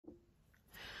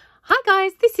Hi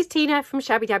guys, this is Tina from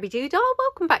Shabbydabbydoodah.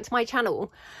 Welcome back to my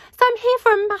channel. So I'm here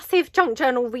for a massive junk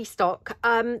journal restock.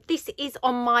 This is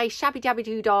on my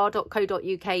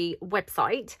shabbydabbydoodah.co.uk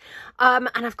website, and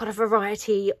I've got a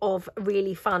variety of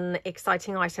really fun,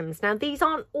 exciting items. Now these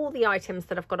aren't all the items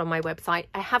that I've got on my website.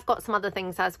 I have got some other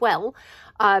things as well,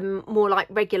 more like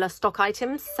regular stock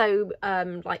items. So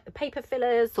like the paper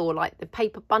fillers, or like the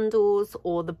paper bundles,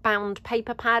 or the bound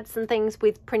paper pads and things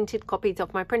with printed copies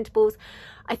of my printables.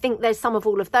 I think there's some of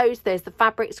all of those. There's the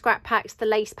fabric scrap packs, the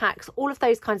lace packs, all of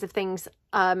those kinds of things,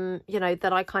 you know,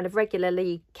 that I kind of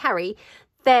regularly carry.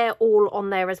 They're all on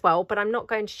there as well, but I'm not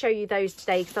going to show you those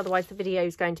today because otherwise the video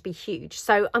is going to be huge.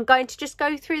 So I'm going to just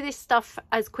go through this stuff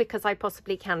as quick as I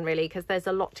possibly can, really, because there's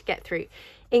a lot to get through,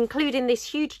 including this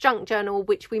huge junk journal,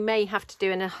 which we may have to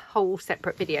do in a whole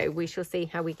separate video. We shall see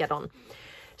how we get on.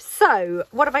 So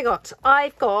what have I got?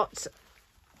 I've got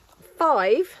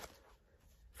five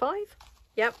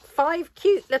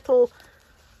cute little,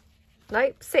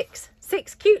 no, six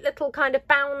cute little kind of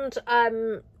bound,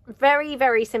 very,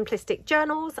 very simplistic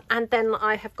journals. And then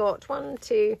I have got 1,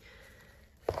 2,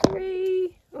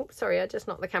 3, oh, sorry, I just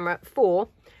knocked the camera, four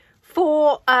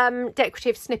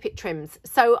decorative snippet trims.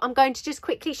 So I'm going to just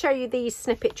quickly show you these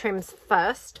snippet trims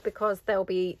first, because they'll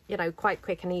be, you know, quite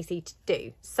quick and easy to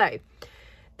do. So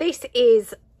this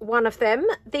is one of them.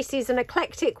 This is an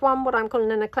eclectic one, what I'm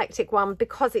calling an eclectic one,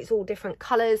 because it's all different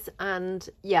colours and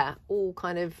yeah, all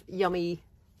kind of yummy,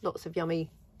 lots of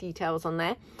yummy details on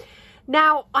there.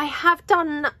 Now I have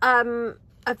done a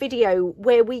video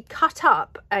where we cut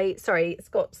up a, sorry, it's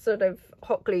got sort of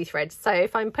hot glue threads, so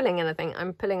if I'm pulling anything,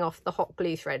 I'm pulling off the hot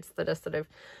glue threads that are sort of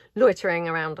loitering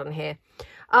around on here.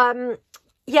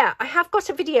 Yeah, I have got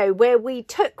a video where we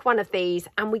took one of these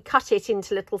and we cut it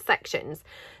into little sections.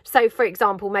 So for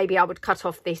example, maybe I would cut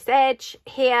off this edge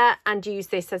here and use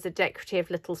this as a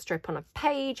decorative little strip on a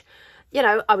page. You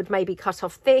know, I would maybe cut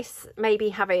off this, maybe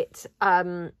have it,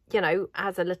 you know,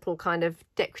 as a little kind of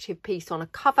decorative piece on a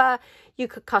cover. You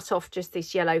could cut off just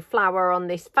this yellow flower on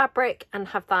this fabric and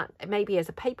have that maybe as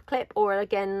a paper clip, or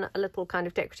again, a little kind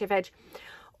of decorative edge.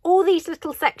 All these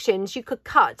little sections you could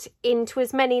cut into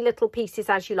as many little pieces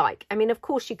as you like. I mean, of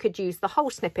course, you could use the whole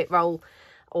snippet roll,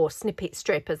 or snippet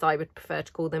strip, as I would prefer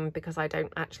to call them, because I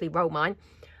don't actually roll mine.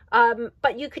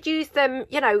 But you could use them,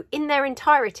 you know, in their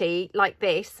entirety like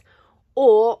this,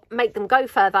 or make them go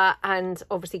further and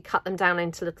obviously cut them down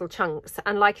into little chunks.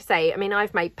 And like I say, I mean,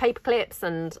 I've made paper clips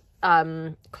and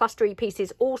clustery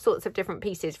pieces, all sorts of different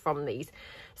pieces from these.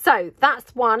 So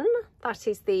that's one. That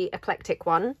is the eclectic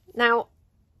one. Now,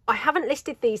 I haven't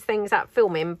listed these things at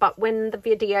filming, but when the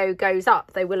video goes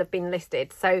up, they will have been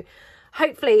listed. So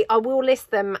hopefully I will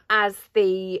list them as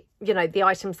the, you know, the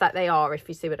items that they are, if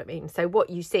you see what I mean. So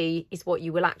what you see is what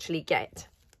you will actually get.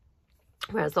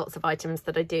 Whereas lots of items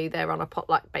that I do, they're on a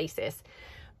potluck basis.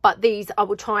 But these, I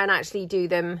will try and actually do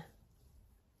them,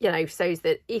 you know, so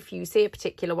that if you see a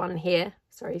particular one here,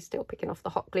 sorry, still picking off the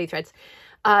hot glue threads.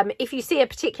 If you see a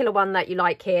particular one that you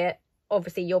like here,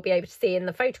 obviously you'll be able to see in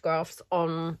the photographs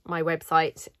on my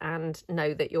website and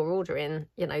know that you're ordering,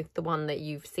 you know, the one that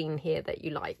you've seen here that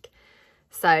you like.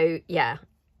 So yeah,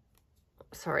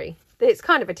 sorry, it's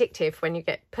kind of addictive when you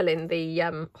get pulling the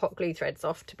hot glue threads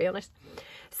off, to be honest.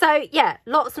 So yeah,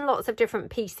 lots and lots of different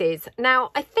pieces.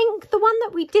 Now I think the one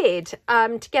that we did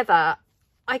together,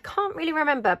 I can't really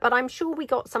remember, but I'm sure we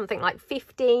got something like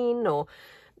 15 or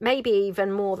maybe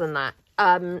even more than that.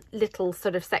 Little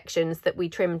sort of sections that we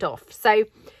trimmed off. So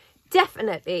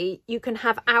definitely you can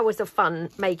have hours of fun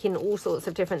making all sorts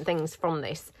of different things from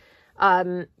this.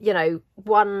 You know,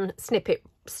 one snippet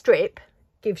strip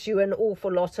gives you an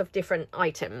awful lot of different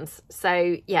items.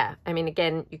 So yeah, I mean,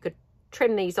 again, you could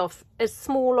trim these off as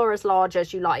small or as large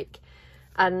as you like,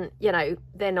 and you know,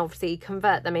 then obviously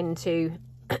convert them into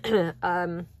you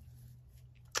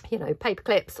know, paper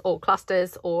clips or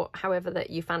clusters, or however that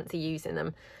you fancy using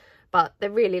them. But they're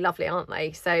really lovely, aren't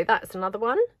they? So that's another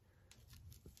one.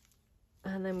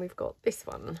 And then we've got this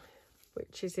one,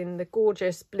 which is in the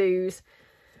gorgeous blues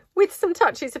with some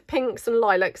touches of pinks and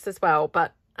lilacs as well,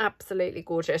 but absolutely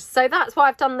gorgeous. So that's why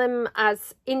I've done them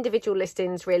as individual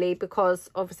listings, really, because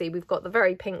obviously we've got the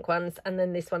very pink ones and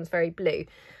then this one's very blue.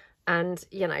 And,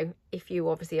 you know, if you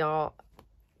obviously are,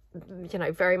 you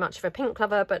know, very much of a pink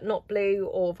lover but not blue,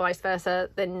 or vice versa,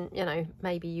 then, you know,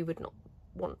 maybe you would not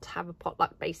want to have a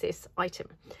potluck basis item.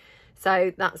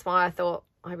 So that's why I thought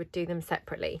I would do them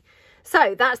separately.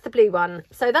 So that's the blue one.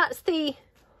 So that's the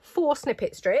 4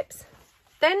 snippet strips.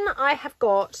 Then I have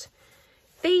got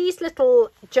these little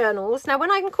journals. Now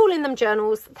when I'm calling them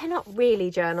journals, they're not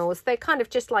really journals. They're kind of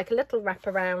just like a little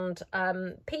wraparound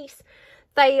piece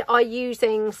They are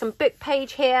using some book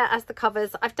page here as the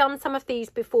covers. I've done some of these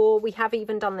before. We have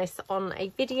even done this on a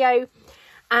video.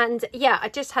 And yeah, I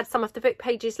just had some of the book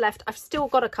pages left. I've still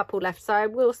got a couple left, so I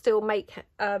will still make,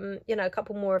 you know, a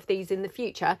couple more of these in the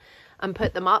future and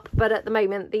put them up. But at the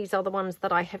moment, these are the ones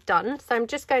that I have done. So I'm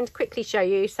just going to quickly show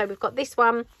you. So we've got this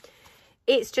one.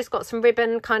 It's just got some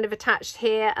ribbon kind of attached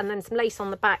here and then some lace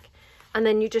on the back. And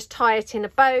then you just tie it in a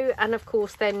bow and of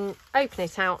course then open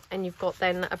it out and you've got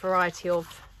then a variety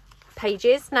of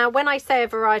pages. Now, when I say a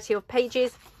variety of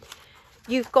pages,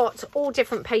 you've got all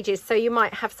different pages. So you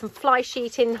might have some fly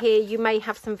sheet in here. You may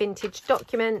have some vintage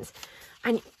documents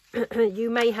and you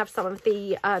may have some of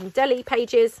the deli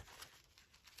pages.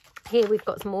 Here we've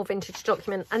got some more vintage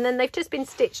document and then they've just been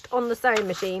stitched on the sewing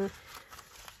machine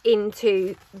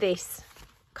into this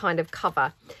kind of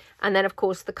cover. And then, of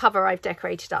course, the cover I've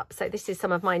decorated up. So this is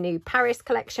some of my new Paris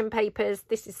collection papers.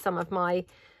 This is some of my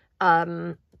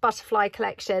butterfly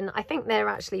collection. I think they're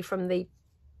actually from the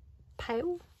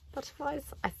pale butterflies,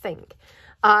 I think.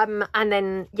 And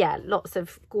then, yeah, lots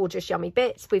of gorgeous, yummy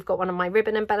bits. We've got one of my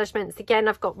ribbon embellishments. Again,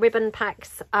 I've got ribbon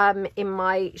packs in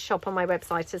my shop on my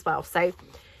website as well. So,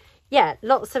 yeah,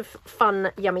 lots of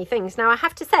fun, yummy things. Now, I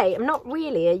have to say, I'm not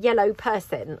really a yellow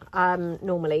person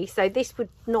normally. So this would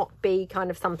not be kind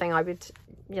of something I would,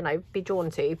 you know, be drawn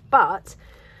to. But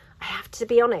I have to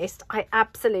be honest, I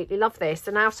absolutely love this.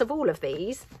 And out of all of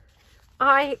these,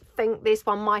 I think this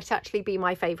one might actually be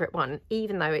my favourite one,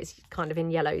 even though it's kind of in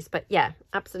yellows. But yeah,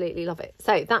 absolutely love it.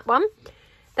 So that one.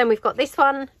 Then we've got this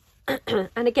one.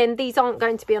 And again, these aren't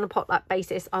going to be on a potluck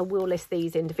basis. I will list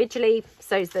these individually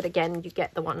so that, again, you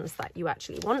get the ones that you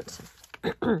actually want.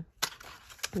 I'm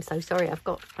so sorry, I've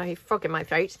got a frog in my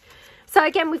throat. So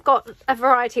again, we've got a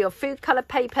variety of food colour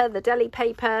paper, the deli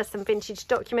paper, some vintage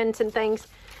document and things.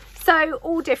 So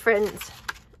all different,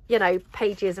 you know,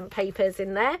 pages and papers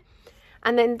in there.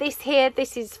 And then this here,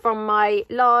 this is from my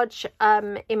large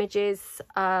images,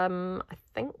 I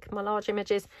think, my large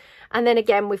images. And then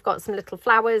again, we've got some little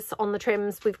flowers on the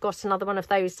trims. We've got another one of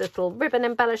those little ribbon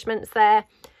embellishments there.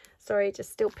 Sorry,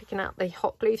 just still picking out the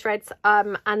hot glue threads.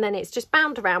 And then it's just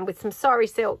bound around with some sari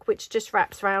silk, which just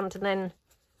wraps around and then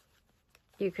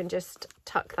you can just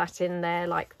tuck that in there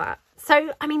like that.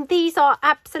 So, I mean, these are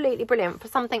absolutely brilliant for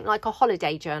something like a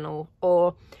holiday journal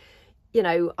or, you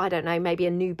know, I don't know, maybe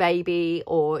a new baby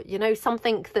or, you know,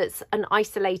 something that's an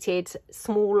isolated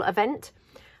small event.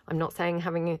 I'm not saying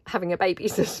having a baby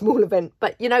is a small event,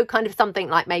 but, you know, kind of something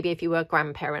like maybe if you were a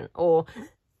grandparent or,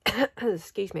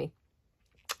 excuse me,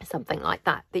 something like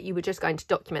that, that you were just going to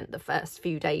document the first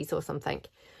few days or something.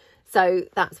 So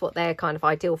that's what they're kind of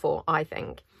ideal for, I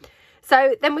think.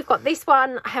 So then we've got this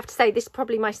one. I have to say this is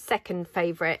probably my second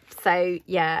favourite. So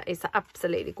yeah, it's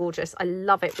absolutely gorgeous. I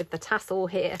love it with the tassel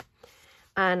here.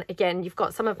 And again, you've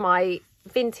got some of my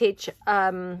vintage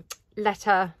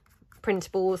letter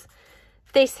printables.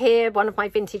 This here, one of my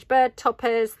vintage bird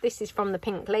toppers. This is from the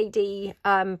Pink Lady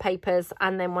papers.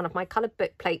 And then one of my coloured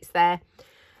book plates there.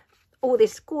 All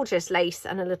this gorgeous lace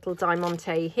and a little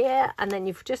diamante here. And then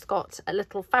you've just got a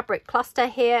little fabric cluster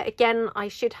here. Again, I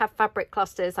should have fabric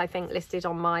clusters, I think, listed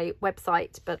on my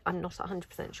website. But I'm not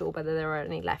 100% sure whether there are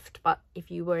any left. But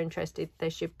if you were interested, there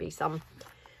should be some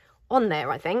on there,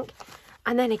 I think.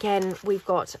 And then again, we've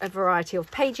got a variety of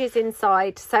pages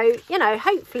inside. So, you know,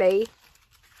 hopefully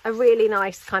a really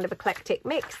nice kind of eclectic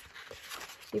mix.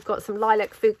 You've got some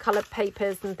lilac food coloured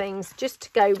papers and things just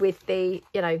to go with the,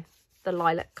 you know, the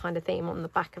lilac kind of theme on the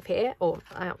back of here or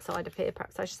outside of here,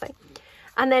 perhaps I should say.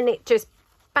 And then it just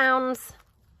bounds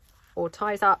or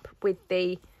ties up with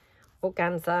the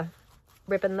organza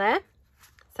ribbon there.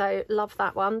 So love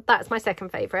that one. That's my second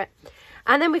favourite.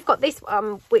 And then we've got this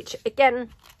one, which again,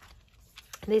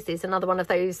 this is another one of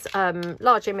those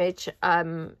large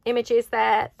images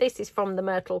there. This is from the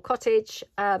Myrtle Cottage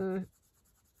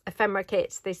ephemera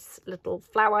kit, this little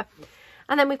flower.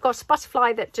 And then we've got a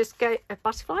butterfly that just go a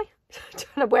butterfly. I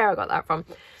don't know where I got that from.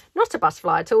 Not a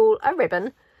butterfly at all, a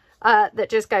ribbon that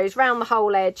just goes round the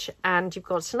whole edge. And you've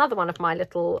got another one of my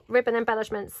little ribbon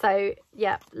embellishments. So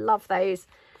yeah, love those.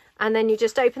 And then you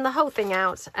just open the whole thing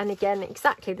out. And again,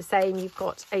 exactly the same. You've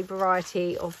got a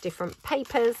variety of different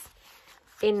papers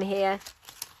in here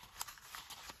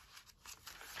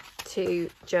to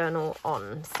journal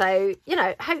on. So, you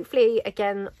know, hopefully,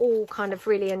 again, all kind of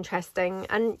really interesting.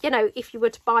 And, you know, if you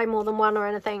were to buy more than one or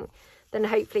anything, then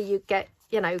hopefully you get,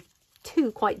 you know,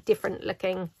 two quite different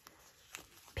looking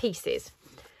pieces.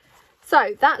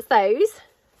 So that's those.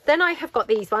 Then I have got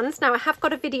these ones. Now I have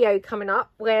got a video coming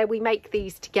up where we make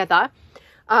these together.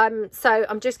 So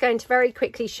I'm just going to very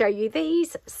quickly show you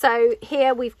these. So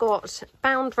here we've got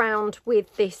bound round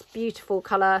with this beautiful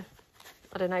colour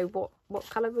I don't know, what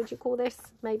colour would you call this?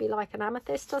 Maybe like an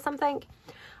amethyst or something.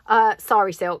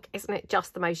 Sari silk, isn't it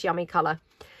just the most yummy colour?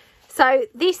 So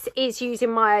this is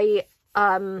using my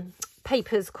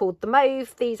papers called the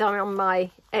Mauve. These are on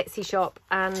my Etsy shop,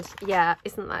 and yeah,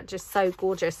 isn't that just so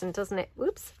gorgeous? And doesn't it,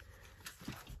 whoops,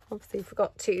 obviously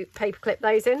forgot to paper clip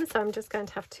those in, so I'm just going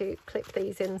to have to clip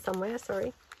these in somewhere,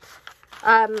 sorry.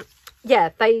 Yeah,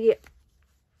 they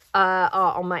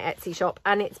are on my Etsy shop,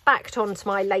 and it's backed onto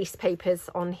my lace papers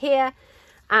on here.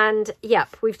 And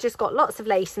yep, we've just got lots of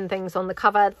lace and things on the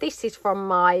cover. This is from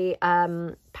my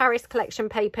Paris collection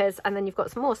papers, and then you've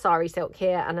got some more sari silk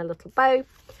here and a little bow.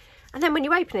 And then when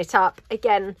you open it up,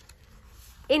 again,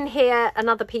 in here,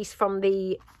 another piece from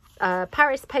the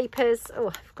Paris papers. Oh,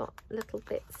 I've got little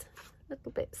bits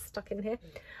stuck in here.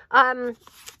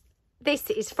 This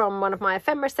is from one of my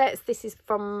ephemera sets. This is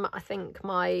from, I think,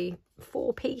 my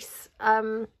 4-piece.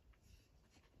 I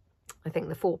think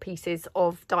the 4 pieces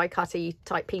of die cutty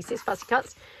type pieces, fussy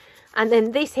cuts. And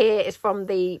then this here is from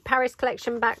the Paris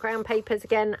collection background papers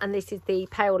again. And this is the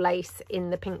pale lace in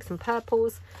the pinks and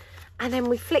purples. And then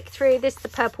we flick through this, the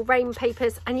purple rain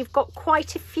papers, and you've got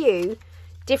quite a few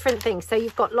different things. So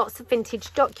you've got lots of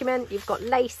vintage document, you've got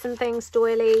lace and things,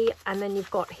 doily, and then you've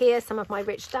got here some of my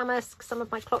rich damask, some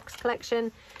of my clocks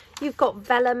collection. You've got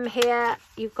vellum here,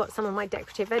 you've got some of my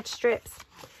decorative edge strips.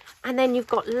 And then you've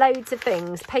got loads of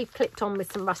things paper clipped on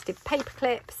with some rusted paper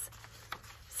clips.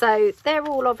 So they're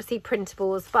all obviously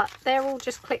printables, but they're all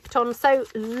just clipped on. So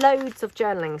loads of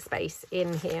journaling space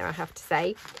in here, I have to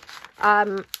say.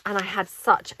 And I had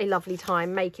such a lovely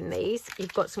time making these.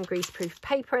 You've got some greaseproof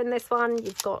paper in this one.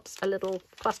 You've got a little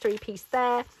clustery piece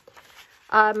there.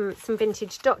 Some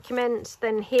vintage document.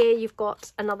 Then here you've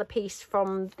got another piece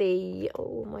from the,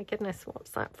 oh my goodness, what's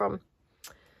that from?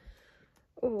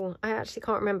 Oh, I actually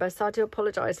can't remember, so I do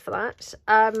apologise for that.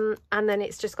 And then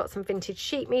it's just got some vintage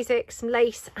sheet music, some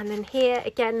lace, and then here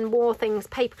again more things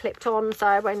paper clipped on, so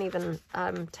I won't even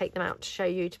take them out to show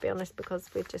you, to be honest, because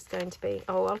we're just going to be,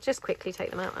 oh, I'll just quickly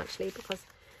take them out actually, because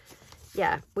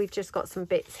yeah, we've just got some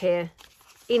bits here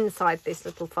inside this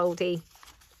little foldy,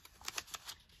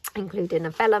 including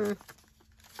a vellum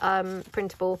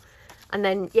printable. And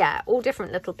then, yeah, all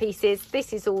different little pieces.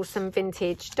 This is all some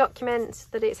vintage documents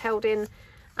that it's held in,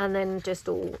 and then just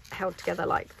all held together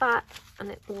like that. And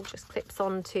it all just clips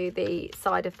onto the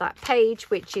side of that page,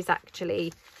 which is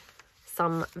actually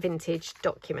some vintage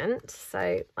document.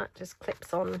 So that just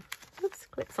clips on, oops,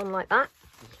 clips on like that.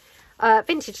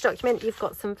 Vintage document, you've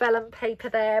got some vellum paper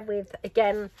there with,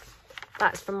 again,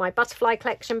 that's from my butterfly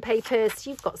collection papers.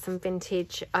 You've got some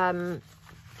vintage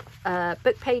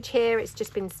book page here. It's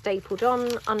just been stapled on.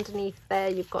 Underneath there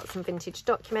you've got some vintage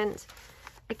document,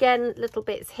 again little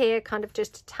bits here kind of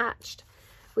just attached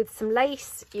with some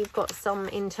lace. You've got some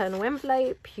internal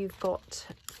envelope, you've got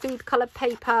food colour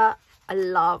paper. I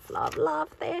love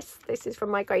this. This is from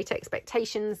my Great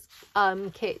Expectations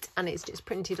kit, and it's just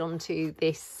printed onto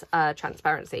this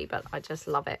transparency, but I just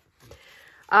love it.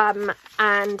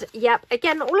 And yep,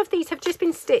 again, all of these have just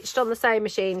been stitched on the sewing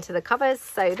machine to the covers.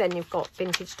 So then you've got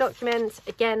vintage documents,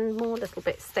 again, more little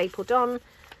bits stapled on,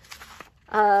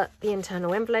 the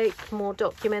internal envelope, more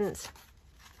documents,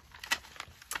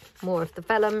 more of the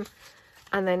vellum,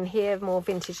 and then here more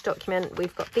vintage document.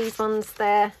 We've got these ones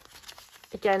there,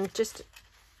 again, just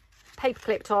paper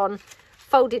clipped on,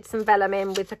 folded some vellum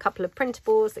in with a couple of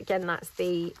printables. Again, that's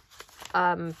the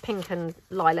pink and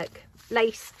lilac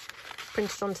lace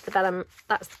printed onto the vellum.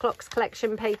 That's the clocks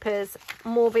collection papers,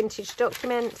 more vintage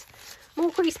document,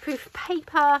 more greaseproof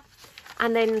paper,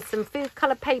 and then some food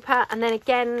colour paper. And then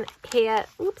again here,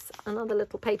 oops, another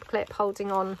little paper clip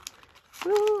holding on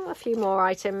a few more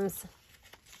items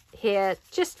here,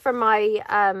 just from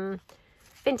my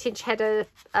vintage header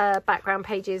background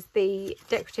pages, the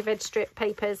decorative edge strip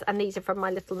papers, and these are from my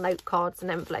little note cards and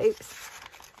envelopes.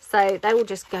 So they all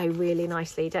just go really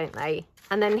nicely, don't they?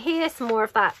 And then here, some more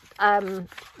of that,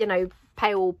 you know,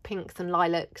 pale pinks and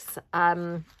lilacs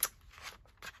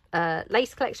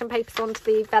lace collection papers onto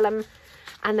the vellum.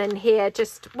 And then here,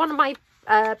 just one of my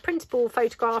printable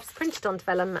photographs printed onto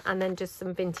vellum, and then just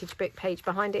some vintage book page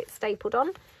behind it stapled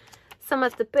on. Some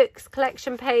of the books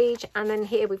collection page, and then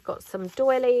here we've got some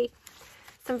doily,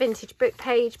 some vintage book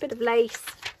page, bit of lace,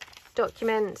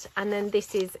 document, and then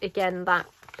this is, again, that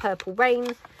purple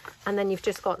rain. And then you've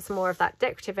just got some more of that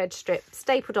decorative edge strip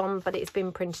stapled on, but it's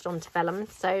been printed onto vellum,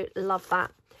 so love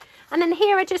that. And then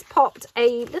here I just popped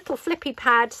a little flippy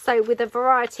pad, so with a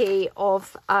variety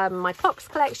of my clocks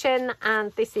collection,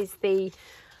 and this is the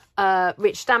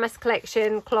rich damask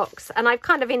collection clocks, and I've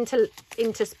kind of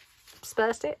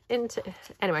dispersed it into,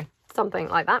 anyway, something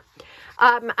like that.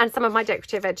 And some of my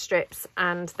decorative edge strips,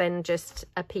 and then just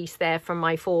a piece there from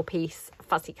my 4-piece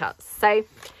fussy cuts. So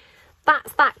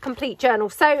that's that complete journal.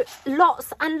 So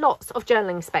lots and lots of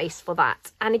journaling space for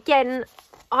that. And again,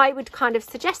 I would kind of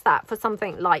suggest that for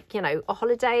something like, you know, a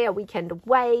holiday, a weekend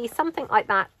away, something like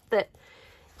that, that,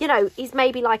 you know, is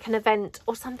maybe like an event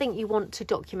or something you want to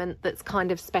document that's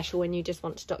kind of special, and you just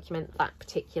want to document that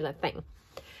particular thing.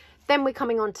 Then we're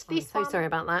coming on to this. I'm so sorry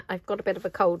about that. I've got a bit of a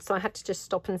cold, so I had to just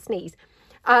stop and sneeze.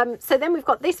 So then we've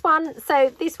got this one.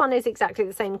 So this one is exactly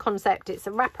the same concept. It's a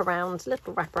wraparound,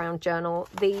 little wraparound journal.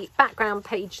 The background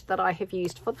page that I have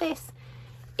used for this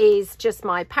is just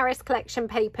my Paris collection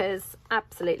papers,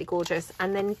 absolutely gorgeous.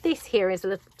 And then this here is a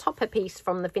little topper piece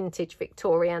from the vintage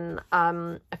Victorian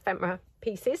ephemera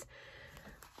pieces.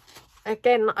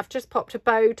 Again, I've just popped a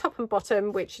bow top and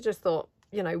bottom, which I just thought,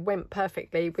 you know, went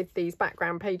perfectly with these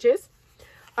background pages.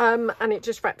 And it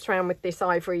just wraps around with this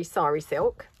ivory sari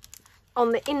silk.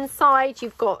 On the inside,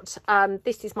 you've got,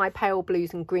 this is my pale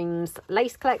blues and greens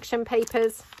lace collection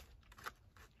papers.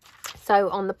 So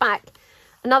on the back,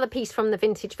 another piece from the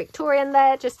vintage Victorian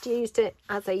there, just used it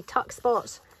as a tuck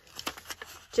spot.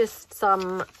 Just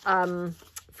some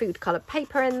food coloured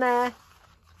paper in there.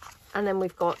 And then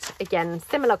we've got, again,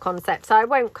 similar concept. So I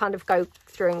won't kind of go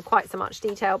through in quite so much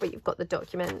detail, but you've got the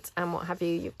document and what have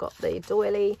you. You've got the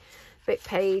doily, bit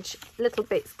page, little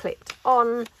bits clipped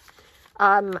on.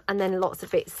 And then lots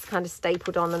of bits kind of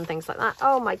stapled on and things like that.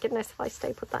 Oh my goodness, have I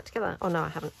stapled that together? Oh no, I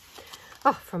haven't.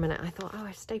 Oh, for a minute, I thought, oh,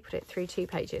 I stapled it through 2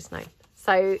 pages. No.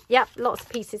 So, yeah, lots of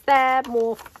pieces there.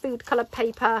 More food coloured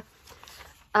paper.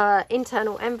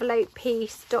 Internal envelope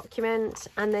piece, document.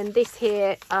 And then this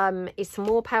here is some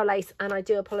more pale lace. And I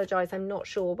do apologise, I'm not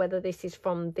sure whether this is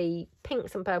from the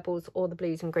pinks and purples or the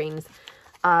blues and greens.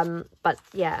 But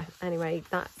yeah, anyway,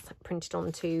 that's printed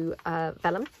onto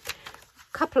vellum.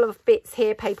 Couple of bits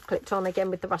here, paper clipped on again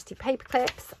with the rusty paper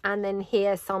clips. And then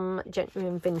here some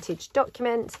genuine vintage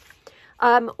document.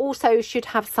 Also should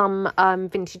have some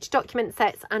vintage document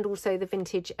sets, and also the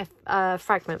vintage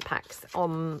fragment packs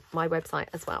on my website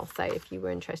as well. So if you were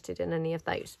interested in any of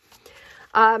those.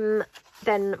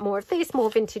 Then more of this, more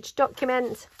vintage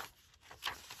document,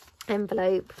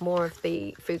 envelope, more of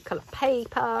the food colour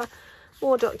paper,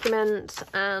 more document,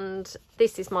 and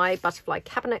this is my butterfly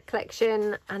cabinet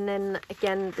collection. And then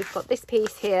again, we've got this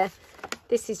piece here.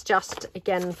 This is just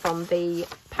again from the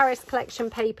Paris collection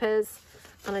papers.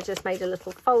 And I just made a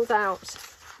little fold out.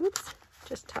 Oops,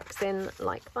 just tucks in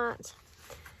like that.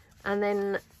 And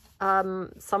then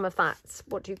some of that,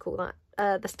 what do you call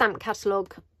that? The stamp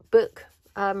catalogue book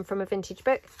from a vintage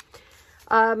book.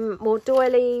 More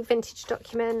doily, vintage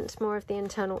document, more of the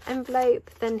internal envelope.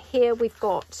 Then here we've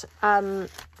got some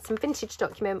vintage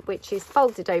document, which is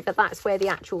folded over. That's where the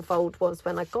actual fold was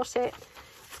when I got it.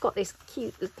 Got this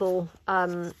cute little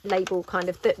label kind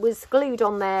of that was glued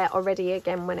on there already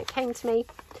again when it came to me.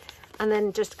 And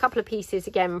then just a couple of pieces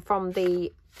again from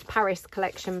the Paris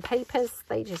collection papers.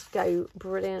 They just go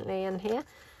brilliantly in here,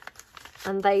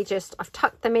 and they just, I've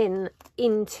tucked them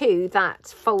into that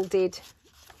folded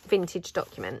vintage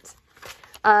document.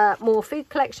 More food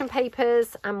collection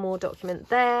papers and more document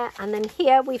there. And then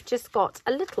here we've just got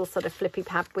a little sort of flippy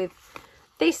pad with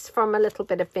this from a little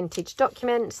bit of vintage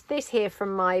document, this here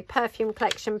from my perfume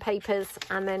collection papers,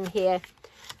 and then here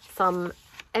some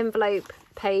envelope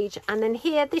page. And then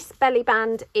here, this belly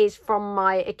band is from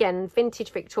my, again,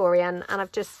 vintage Victorian, and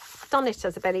I've just done it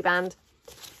as a belly band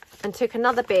and took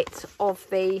another bit of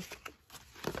the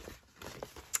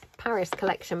Paris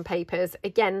collection papers,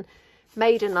 again,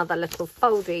 made another little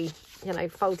foldy, you know,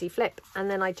 foldy flip, and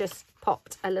then I just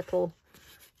popped a little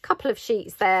couple of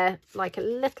sheets there, like a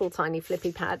little tiny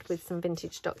flippy pad with some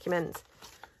vintage documents,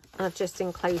 and I've just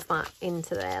enclosed that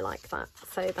into there like that.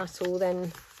 So that all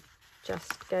then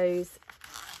just goes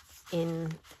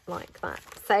in like that.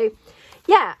 So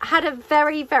yeah, had a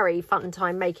very, very fun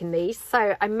time making these.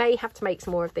 So I may have to make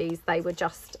some more of these. They were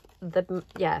just the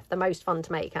most fun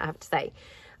to make, I have to say.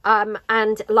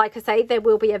 And like I say, there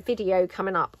will be a video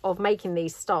coming up of making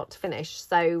these start to finish.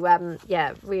 So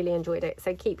yeah, really enjoyed it.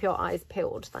 So keep your eyes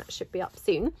peeled. That should be up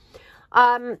soon.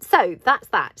 So that's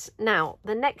that. Now,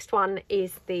 the next one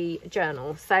is the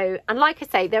journal. So, and like I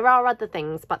say, there are other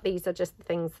things, but these are just the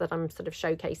things that I'm sort of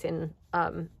showcasing,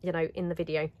 you know, in the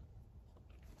video.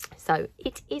 So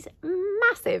it is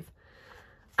massive,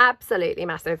 absolutely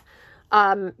massive.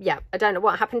 Yeah, I don't know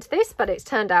what happened to this, but it's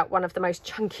turned out one of the most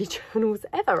chunky journals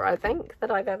ever, I think,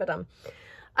 that I've ever done.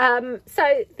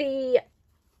 So the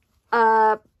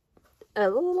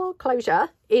closure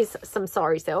is some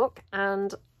sari silk,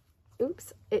 and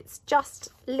oops, it's just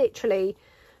literally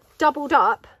doubled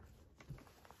up,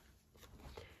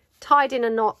 tied in a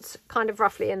knot kind of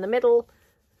roughly in the middle.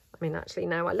 I mean, actually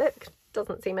now I look,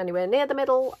 doesn't seem anywhere near the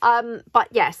middle. But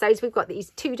yes, those, we've got these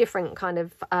two different kind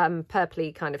of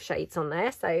purpley kind of shades on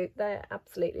there, so they're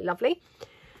absolutely lovely.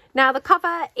 Now the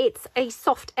cover, it's a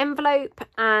soft envelope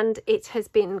and it has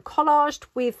been collaged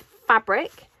with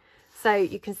fabric, so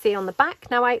you can see on the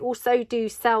back. Now I also do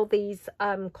sell these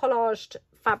collaged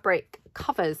fabric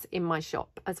covers in my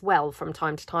shop as well from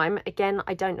time to time. Again,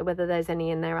 I don't know whether there's any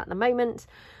in there at the moment,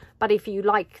 but if you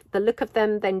like the look of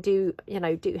them, then do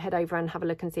head over and have a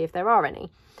look and see if there are any.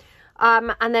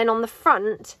 And then on the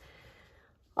front,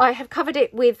 I have covered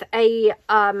it with a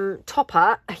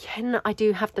topper. Again, I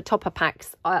do have the topper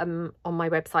packs on my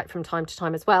website from time to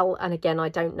time as well. And again, I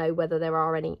don't know whether there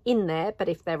are any in there, but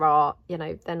if there are,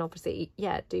 then obviously,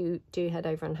 yeah, do head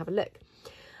over and have a look.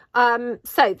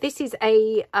 So this is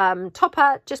a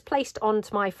topper just placed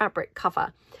onto my fabric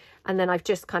cover. And then I've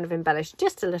just kind of embellished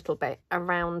just a little bit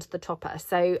around the topper.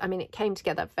 So, I mean, it came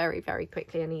together very, very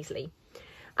quickly and easily.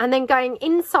 And then going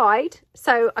inside,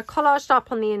 so I collaged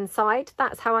up on the inside.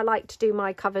 That's how I like to do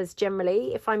my covers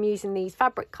generally. If I'm using these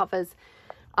fabric covers,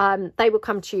 they will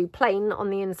come to you plain on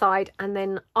the inside. And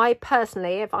then I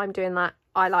personally, if I'm doing that,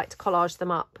 I like to collage them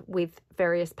up with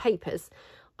various papers.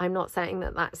 I'm not saying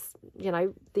that that's,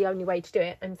 the only way to do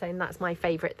it. I'm saying that's my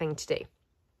favourite thing to do.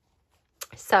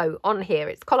 So on here,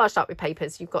 it's collaged up with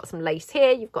papers. You've got some lace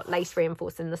here. You've got lace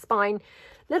reinforcing the spine.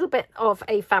 A little bit of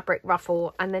a fabric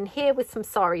ruffle. And then here with some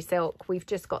sari silk, we've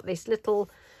just got this little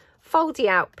foldy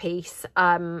out piece,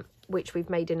 which we've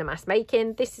made in a mass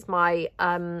making. This is my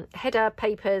header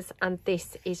papers. And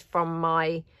this is from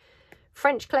my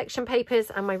French collection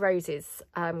papers and my roses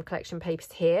collection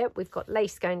papers here. We've got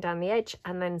lace going down the edge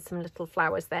and then some little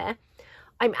flowers there.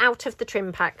 I'm out of the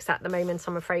trim packs at the moment,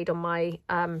 I'm afraid, on my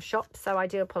shop, so I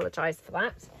do apologise for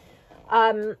that.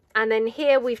 And then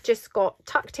here we've just got,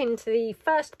 tucked into the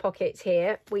first pocket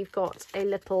here, we've got a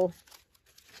little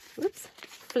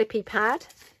flippy pad,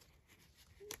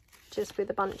 just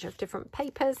with a bunch of different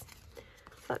papers.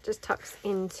 So that just tucks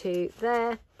into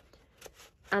there.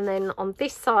 And then on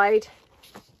this side,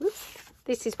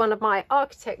 this is one of my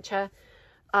architecture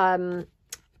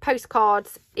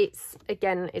postcards. It's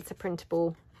a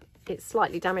printable. It's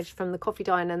slightly damaged from the coffee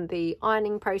dye and the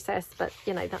ironing process, but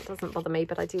that doesn't bother me,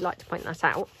 but I do like to point that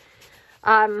out.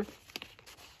 And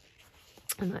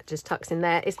that just tucks in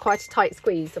there. It's quite a tight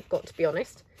squeeze, I've got to be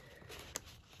honest.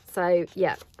 So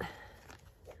yeah,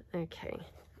 okay,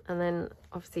 and then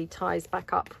obviously ties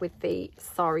back up with the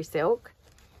sari silk.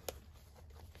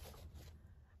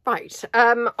 Right,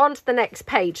 on to the next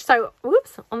page. So,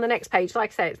 on the next page, like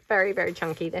I say, it's very, very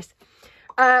chunky, this.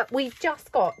 We've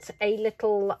just got a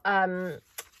little, I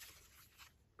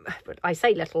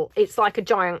say little, it's like a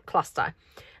giant cluster.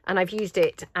 And I've used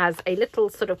it as a little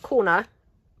sort of corner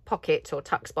pocket or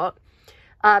tuck spot.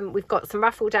 We've got some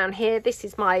ruffle down here. This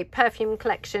is my perfume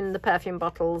collection, the perfume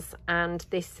bottles. And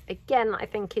this, again, I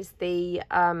think is the...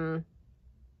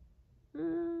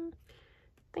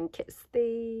 I think it's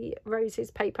the roses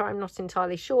paper, I'm not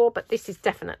entirely sure, but this is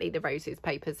definitely the roses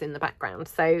papers in the background.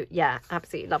 So yeah,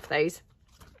 absolutely love those.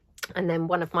 And then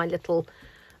one of my little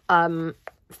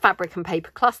fabric and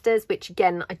paper clusters, which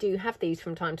again, I do have these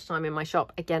from time to time in my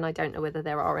shop. Again, I don't know whether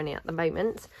there are any at the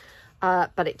moment,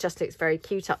 but it just looks very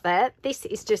cute up there. This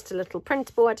is just a little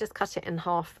printable. I just cut it in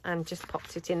half and just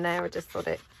popped it in there. I just thought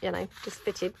it, just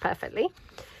fitted perfectly.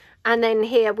 And then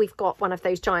here we've got one of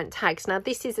those giant tags. Now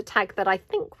this is a tag that I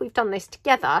think we've done this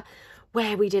together,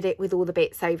 where we did it with all the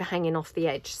bits overhanging off the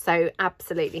edge. So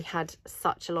absolutely had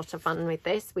such a lot of fun with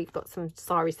this. We've got some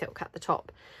sari silk at the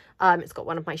top. It's got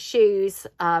one of my shoes,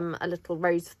 a little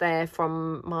rose there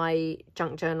from my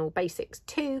Junk Journal Basics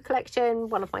 2 collection,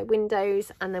 one of my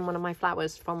windows, and then one of my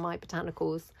flowers from my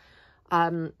botanicals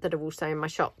that are also in my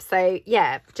shop. So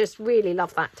yeah, just really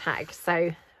love that tag.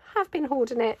 So have been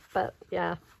hoarding it, but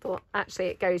yeah, thought actually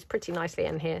it goes pretty nicely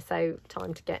in here, so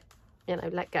time to get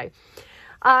let go.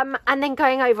 And then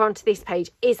going over onto this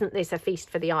page, isn't this a feast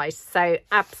for the eyes? So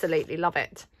absolutely love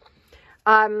it.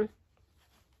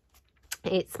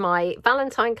 It's my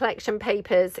Valentine collection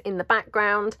papers in the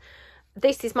background.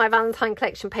 This is my Valentine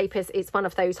collection papers. It's one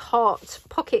of those heart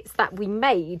pockets that we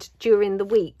made during the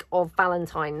week of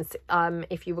Valentine's.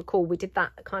 If you recall, we did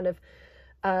that kind of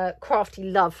crafty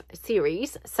love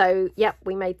series. So yep,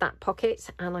 we made that pocket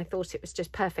and I thought it was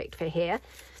just perfect for here.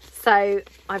 So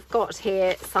I've got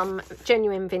here some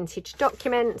genuine vintage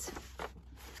document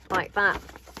like that,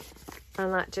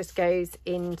 and that just goes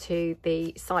into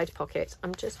the side pocket.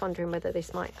 I'm just wondering whether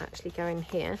this might actually go in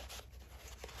here,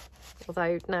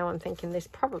 although now I'm thinking this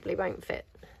probably won't fit.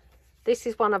 This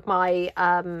is one of my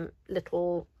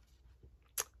little,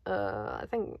 I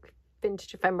think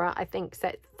vintage ephemera, I think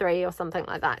set 3 or something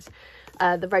like that.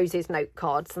 The roses note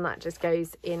cards, and that just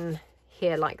goes in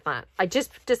here like that. I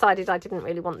just decided I didn't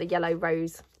really want the yellow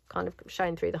rose kind of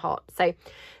showing through the heart, so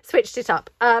switched it up.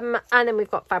 And then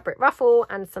we've got fabric ruffle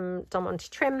and some Diamante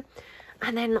trim.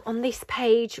 And then on this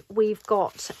page we've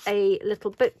got a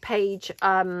little book page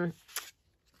and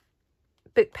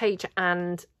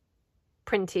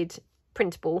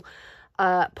printable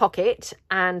pocket,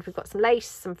 and we've got some lace,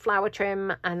 some flower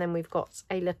trim, and then we've got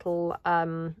a little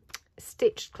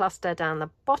stitched cluster down the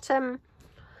bottom,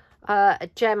 a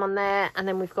gem on there, and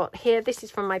then we've got here, this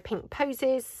is from my Pink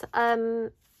Poses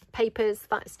papers,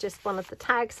 that's just one of the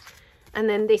tags. And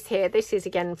then this here, this is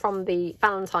again from the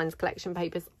Valentine's collection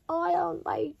papers. Oh, aren't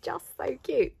they just so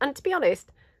cute? And to be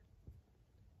honest,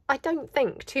 I don't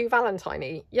think too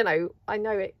Valentine-y, you know, I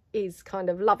know it is kind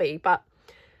of lovey, but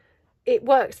it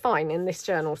works fine in this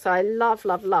journal. So I love,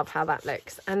 love, love how that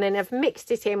looks. And then I've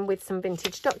mixed it in with some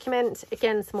vintage document,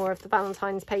 again, some more of the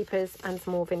Valentine's papers and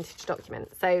some more vintage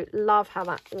document. So love how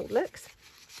that all looks.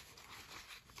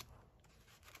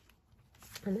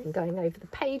 And then going over the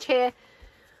page here.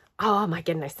 Oh my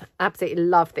goodness, absolutely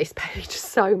love this page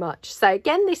so much. So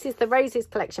again, this is the Roses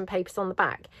collection papers on the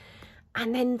back.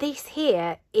 And then this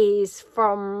here is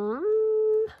from,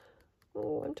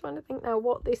 oh, I'm trying to think now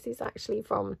what this is actually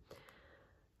from.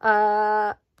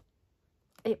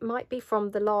 It might be from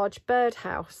the Large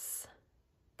Birdhouse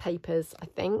papers, I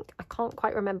think. I can't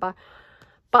quite remember.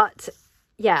 But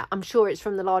yeah, I'm sure it's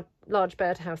from the large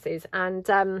birdhouses. And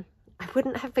I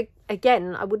wouldn't have,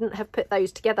 again, I wouldn't have put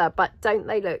those together, but don't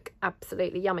they look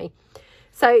absolutely yummy?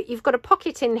 So you've got a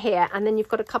pocket in here, and then you've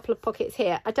got a couple of pockets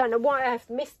here. I don't know why I've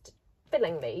missed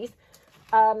filling these.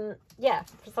 Yeah,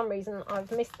 for some reason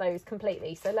I've missed those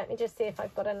completely. So let me just see if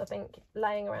I've got anything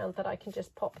laying around that I can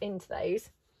just pop into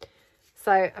those.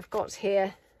 So I've got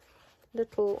here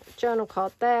little journal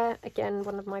card there. Again,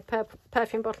 one of my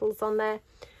perfume bottles on there.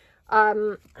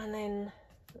 And then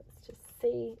let's just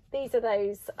see. These are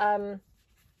those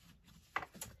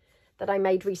that I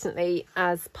made recently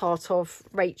as part of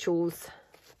Rachel's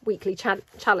weekly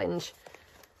challenge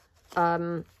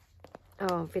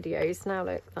videos. Now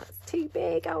look, that's too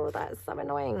big. Oh, that's so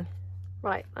annoying.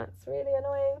 Right, that's really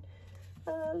annoying.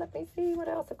 Let me see what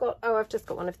else I've got. Oh, I've just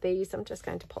got one of these. I'm just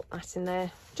going to pop that in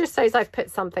there, just so as I've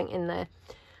put something in there.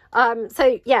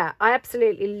 So yeah, I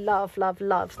absolutely love, love,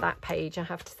 love that page, I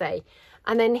have to say.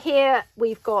 And then here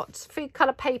we've got food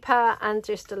colour paper and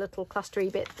just a little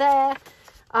clustery bit there.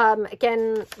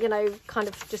 Again, you know, kind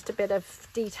of just a bit of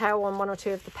detail on 1 or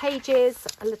 2 of the pages,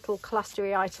 a little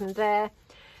clustery item there.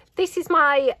 This is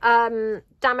my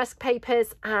damask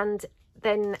papers, and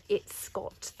then it's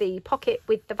got the pocket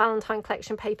with the Valentine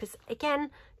collection papers. Again,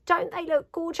 don't they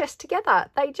look gorgeous together?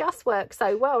 They just work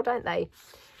so well, don't they?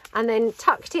 And then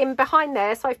tucked in behind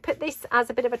there, so I've put this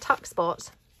as a bit of a tuck spot.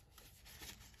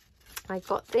 I've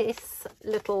got this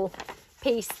little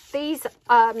piece. These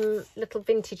little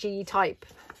vintagey type,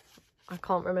 I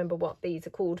can't remember what these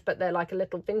are called, but they're like a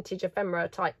little vintage ephemera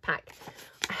type pack.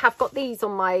 I have got these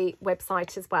on my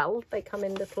website as well. They come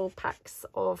in little packs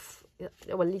of,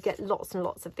 well, you get lots and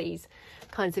lots of these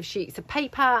kinds of sheets of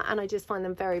paper, and I just find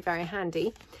them very, very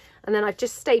handy. And then I've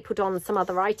just stapled on some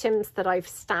other items that I've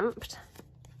stamped.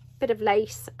 Bit of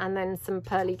lace and then some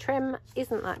pearly trim.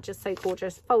 Isn't that just so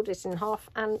gorgeous? Fold it in half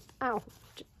and ow,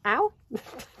 ow.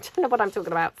 Don't know what I'm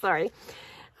talking about, sorry.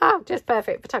 Oh, just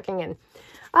perfect for tucking in.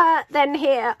 Then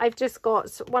here I've just got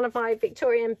one of my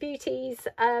Victorian Beauties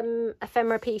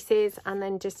ephemera pieces, and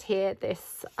then just here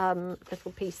this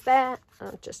little piece there.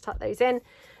 I'll just tuck those in.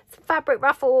 Some fabric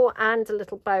ruffle and a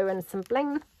little bow and some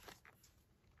bling.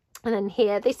 And then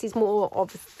here, this is more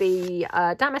of the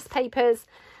damask papers.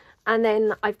 And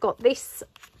then I've got this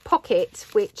pocket,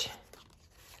 which,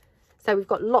 so we've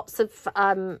got lots of,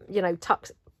 you know, tuck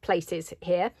places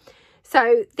here.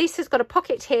 So this has got a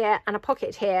pocket here and a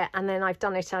pocket here, and then I've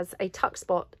done it as a tuck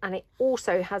spot, and it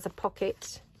also has a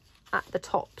pocket at the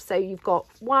top. So you've got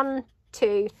 1,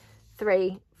 2,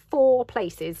 3, 4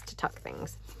 places to tuck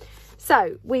things.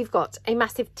 So we've got a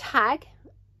massive tag.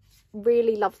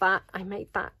 Really love that. I made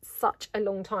that such a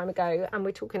long time ago, and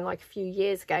we're talking like a few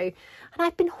years ago, and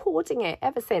I've been hoarding it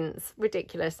ever since.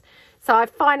 Ridiculous. So I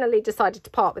finally decided to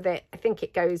part with it. I think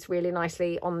it goes really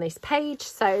nicely on this page,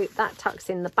 so that tucks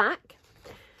in the back.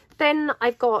 Then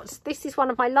I've got, this is one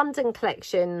of my London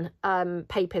collection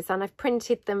papers, and I've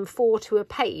printed them 4 to a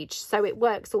page, so it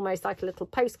works almost like a little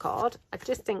postcard. I've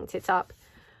just inked it up.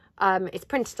 It's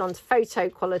printed onto photo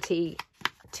quality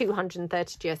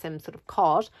 230 GSM sort of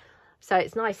card. So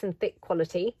it's nice and thick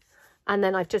quality. And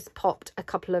then I've just popped a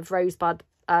couple of rosebud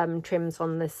trims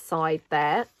on this side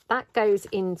there. That goes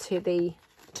into the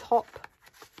top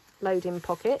loading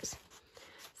pocket.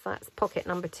 So that's pocket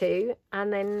number 2.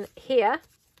 And then here,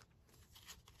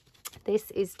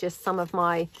 this is just some of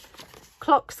my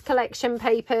clocks collection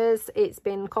papers. It's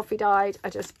been coffee dyed. I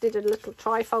just did a little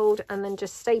trifold and then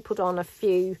just stapled on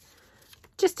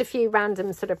just a few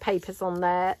random sort of papers on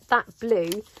there. That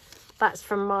blue, that's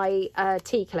from my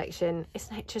tea collection.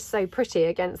 Isn't it just so pretty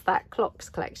against that clocks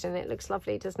collection? It looks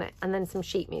lovely, doesn't it? And then some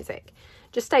sheet music.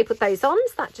 Just stapled those on,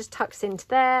 so that just tucks into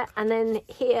there. And then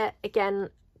here again,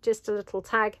 just a little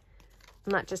tag,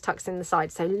 and that just tucks in the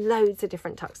side. So loads of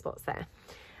different tuck spots there.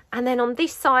 And then on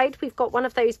this side, we've got one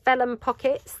of those vellum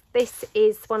pockets. This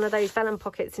is one of those vellum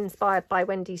pockets inspired by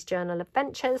Wendy's Journal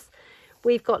Adventures.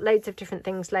 We've got loads of different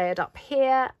things layered up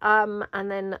here,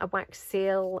 and then a wax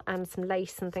seal and some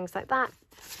lace and things like that.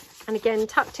 And again,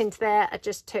 tucked into there, I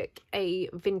just took a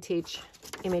vintage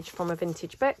image from a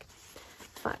vintage book.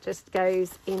 That just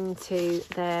goes into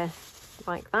there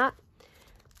like that.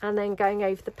 And then going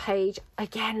over the page,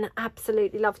 again,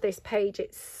 absolutely love this page.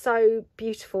 It's so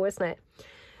beautiful, isn't it?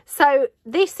 So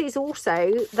this is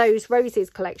also those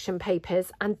roses collection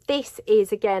papers, and this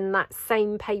is again that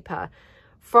same paper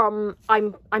from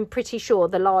I'm pretty sure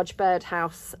the large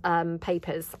birdhouse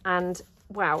papers. And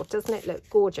wow, doesn't it look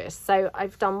gorgeous? So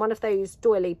I've done one of those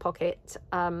doily pockets,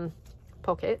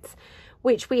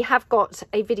 which we have got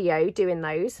a video doing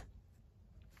those.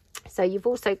 So you've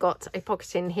also got a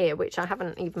pocket in here, which I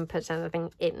haven't even put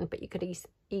anything in, but you could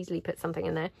easily put something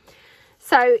in there.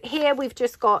 So here we've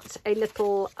just got a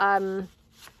little, don't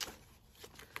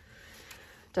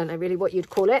know really what you'd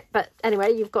call it, but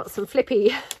anyway, you've got some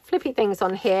flippy things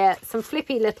on here, some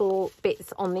flippy little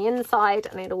bits on the inside,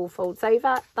 and it all folds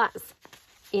over. That's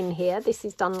in here. This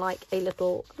is done like a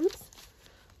little,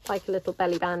 like a little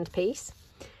belly band piece.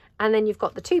 And then you've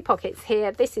got the 2 pockets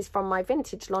here. This is from my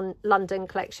vintage London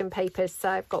collection papers. So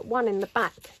I've got one in the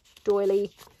back doily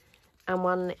and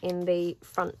one in the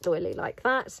front doily like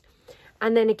that.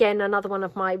 And then again, another one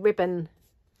of my ribbon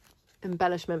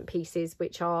embellishment pieces,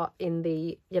 which are in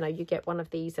the, you get one of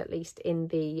these at least in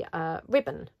the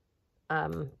ribbon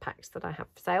packs that I have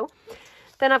for sale.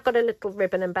 Then I've got a little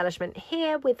ribbon embellishment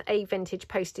here with a vintage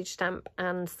postage stamp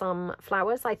and some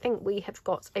flowers. I think we have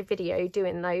got a video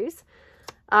doing those.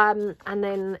 And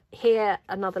then here,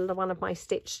 another one of my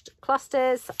stitched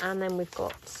clusters. And then we've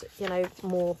got,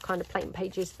 more kind of plain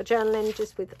pages for journaling,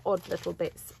 just with odd little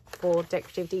bits for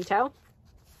decorative detail.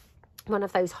 One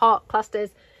of those heart clusters,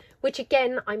 which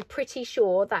again, I'm pretty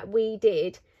sure that we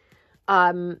did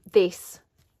this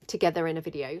together in a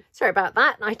video. Sorry about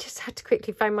that. I just had to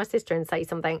quickly phone my sister and say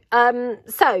something.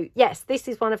 So yes, this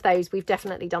is one of those. We've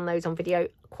definitely done those on video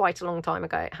quite a long time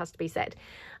ago, it has to be said.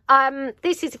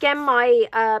 This is again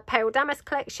my pale damask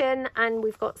collection, and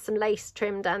we've got some lace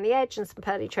trim down the edge and some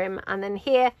pearly trim. And then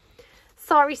here,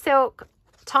 sari silk,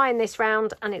 tying this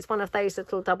round, and it's one of those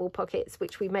little double pockets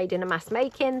which we made in a mass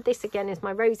making. This again is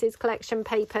my roses collection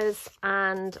papers,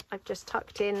 and I've just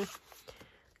tucked in a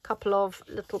couple of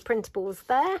little printables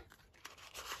there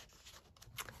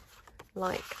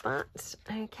like that.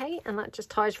 Okay, and that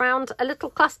just ties round. A little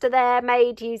cluster there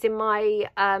made using my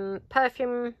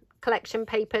perfume collection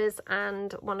papers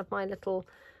and one of my little,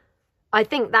 I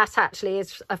think that actually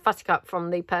is a fussy cut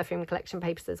from the perfume collection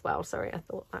papers as well. Sorry, I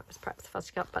thought that was perhaps a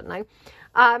fussy cut, but no.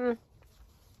 And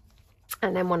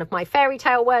then one of my fairy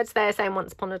tale words there saying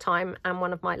once upon a time, and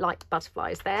one of my light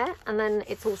butterflies there. And then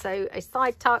it's also a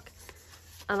side tuck,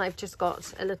 and I've just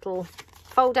got a little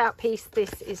fold out piece.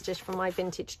 This is just from my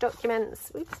vintage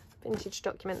documents, vintage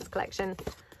documents collection.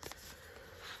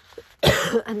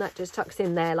 And that just tucks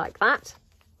in there like that.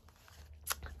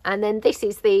 And then this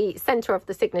is the centre of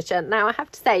the signature. Now, I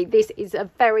have to say, this is a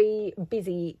very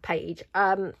busy page.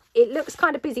 It looks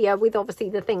kind of busier with obviously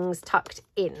the things tucked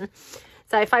in.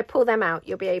 So if I pull them out,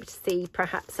 you'll be able to see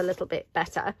perhaps a little bit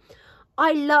better.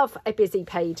 I love a busy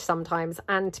page sometimes.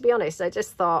 And to be honest, I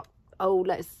just thought, oh,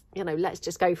 let's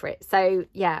just go for it. So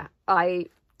yeah, I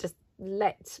just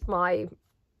let my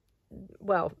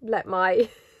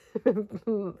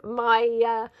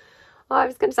I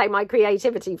was going to say my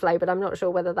creativity flow, but I'm not sure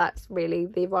whether that's really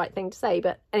the right thing to say.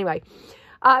 But anyway,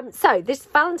 so this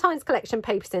Valentine's collection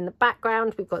papers in the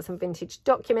background. We've got some vintage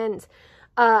documents,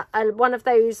 one of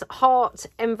those heart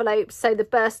envelopes. So the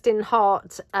burst in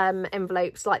heart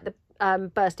envelopes, like the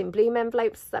burst in bloom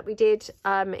envelopes that we did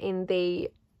in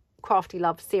the Crafty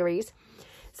Love series.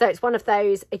 So it's one of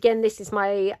those. Again, this is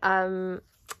my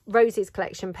roses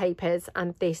collection papers,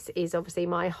 and this is obviously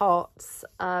my hearts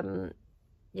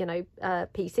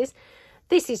pieces.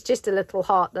 This is just a little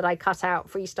heart that I cut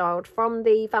out freestyled from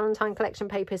the Valentine collection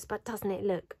papers, but doesn't it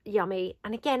look yummy?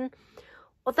 And again,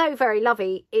 although very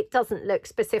lovely, it doesn't look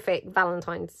specific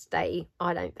Valentine's Day,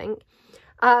 I don't think.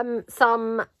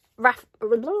 Some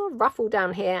ruffle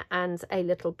down here and a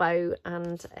little bow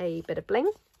and a bit of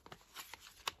bling.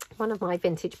 One of my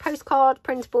vintage postcard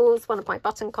printables, one of my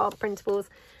button card printables.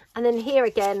 And then here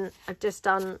again, I've just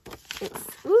done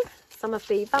some of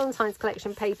the Valentine's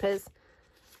collection papers.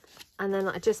 And then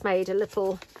I just made a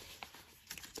little,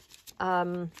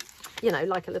 you know,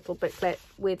 like a little booklet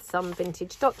with some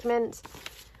vintage document.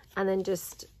 And then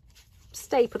just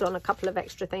stapled on a couple of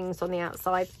extra things on the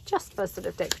outside, just for sort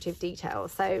of decorative detail.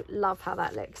 So love how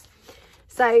that looks.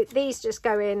 So these just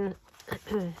go in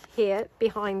here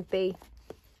behind the,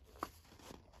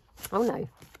 oh no,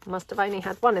 must have only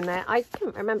had one in there. I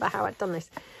couldn't remember how I'd done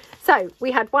this. So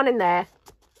we had one in there.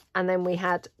 And then we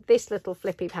had this little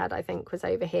flippy pad, I think, was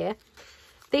over here.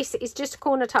 This is just a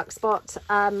corner tuck spot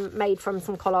made from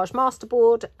some collage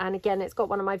masterboard. And again, it's got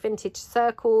one of my vintage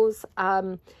circles.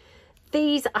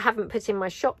 These I haven't put in my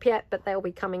shop yet, but they'll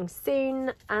be coming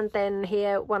soon. And then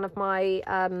here, one of my,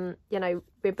 you know,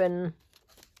 ribbon,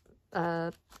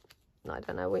 I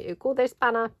don't know what you call this,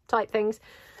 banner type things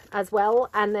as well.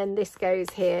 And then this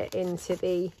goes here into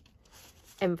the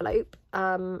envelope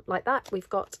like that. We've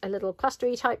got a little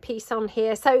clustery type piece on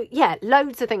here. So yeah,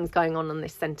 loads of things going on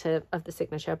this center of the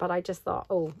signature, but I just thought,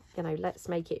 oh, you know, let's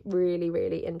make it really,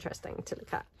 really interesting to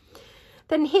look at.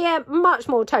 Then here, much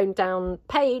more toned down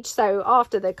page. So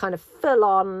after the kind of full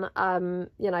on,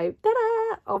 you know,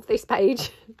 of this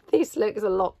page, this looks a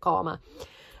lot calmer.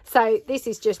 So this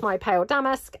is just my pale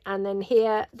damask. And then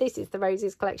here, this is the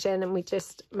Roses collection. And we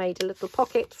just made a little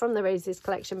pocket from the Roses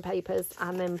collection papers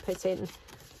and then put in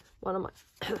one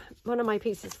of my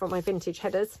pieces from my vintage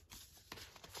headers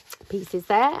pieces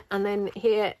there. And then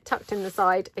here, tucked in the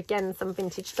side, again, some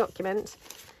vintage document.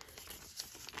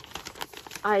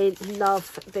 I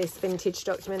love this vintage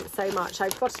document so much.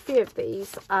 I've got a few of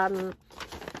these.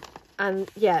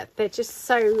 And yeah, they're just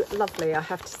so lovely, I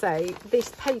have to say. This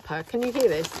paper, can you hear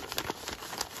this?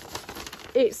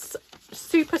 It's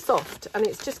super soft and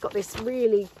it's just got this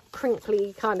really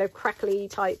crinkly, kind of crackly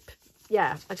type.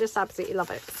 Yeah, I just absolutely love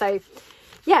it. So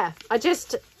yeah, I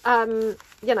just, you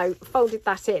know, folded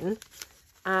that in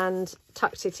and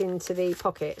tucked it into the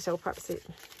pocket. So perhaps it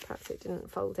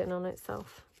didn't fold in on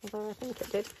itself, although I think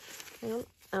it did. Hang on.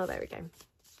 Oh, there we go.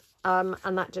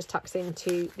 And that just tucks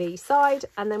into the side.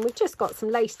 And then we've just got some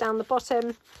lace down the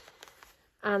bottom.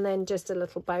 And then just a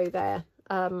little bow there.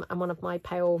 And one of my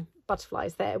pale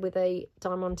butterflies there with a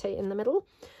diamante in the middle.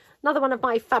 Another one of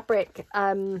my fabric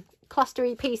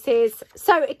clustery pieces.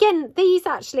 So again, these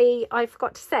actually, I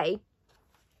forgot to say,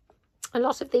 a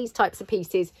lot of these types of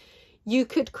pieces you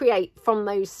could create from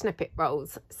those snippet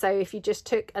rolls. So if you just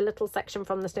took a little section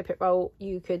from the snippet roll,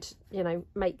 you could, you know,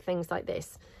 make things like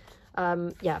this.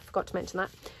 Yeah, I forgot to mention that.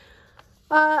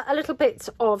 A little bit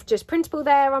of just printable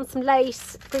there on some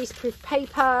lace, greaseproof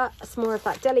paper, some more of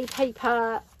that deli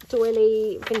paper,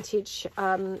 doily, vintage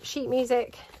sheet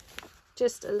music,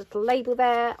 just a little label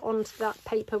there onto that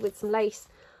paper with some lace.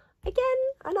 Again,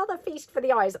 another feast for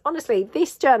the eyes. Honestly,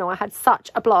 this journal, I had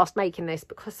such a blast making this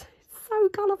because it's so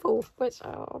colourful, which,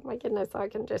 oh my goodness, I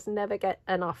can just never get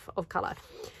enough of colour.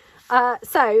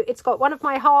 So it's got one of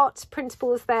my heart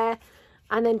printables there.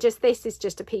 And then just this is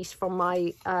just a piece from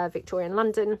my Victorian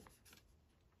London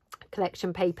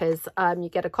collection papers. You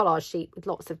get a collage sheet with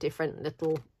lots of different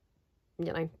little,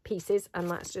 you know, pieces. And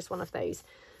that's just one of those.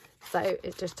 So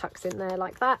it just tucks in there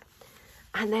like that.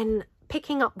 And then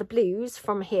picking up the blues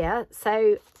from here.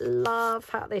 So love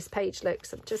how this page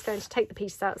looks. I'm just going to take the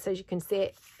pieces out so you can see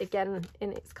it again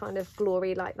in its kind of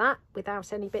glory like that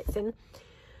without any bits in.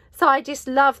 So I just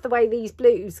love the way these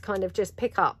blues kind of just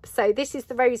pick up. So this is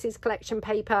the Roses collection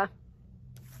paper.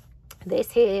 This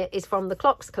here is from the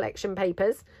Clocks collection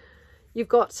papers. You've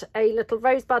got a little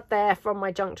rosebud there from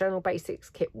my Junk Journal Basics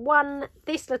Kit 1.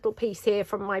 This little piece here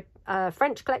from my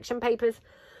French collection papers.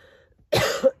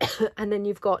 And then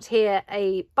you've got here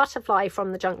a butterfly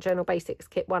from the Junk Journal Basics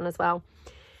Kit 1 as well.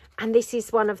 And this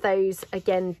is one of those,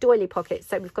 again, doily pockets.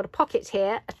 So we've got a pocket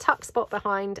here, a tuck spot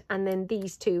behind, and then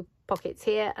these two pockets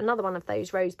here. Another one of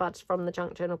those rosebuds from the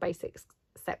Junk Journal Basics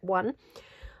Set 1.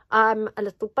 A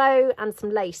little bow and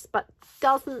some lace. But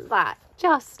doesn't that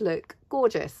just look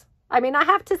gorgeous? I mean, I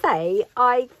have to say,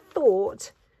 I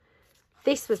thought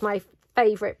this was my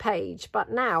favourite page.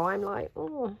 But now I'm like,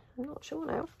 oh, I'm not sure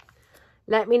now.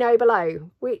 Let me know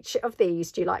below, which of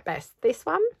these do you like best? This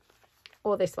one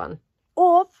or this one?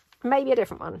 Or maybe a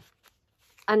different one.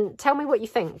 And tell me what you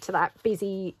think to that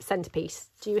busy centerpiece.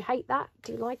 Do you hate that?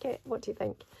 Do you like it? What do you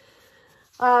think?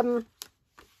 One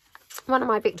of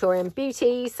my Victorian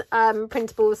Beauties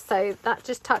printables. So that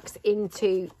just tucks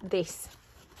into this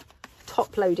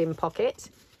top loading pocket.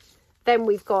 Then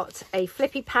we've got a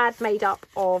flippy pad made up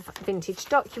of vintage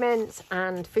documents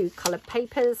and food coloured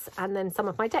papers, and then some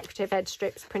of my decorative edge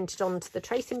strips printed onto the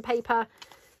tracing paper,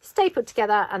 stapled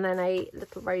together, and then a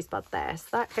little rosebud there. So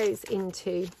that goes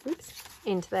into, oops,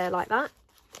 into there like that.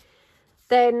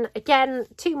 Then again,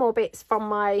 2 more bits from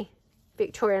my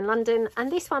Victorian London,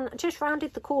 and this one just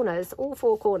rounded the corners, all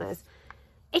 4 corners.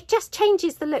 It just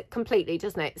changes the look completely,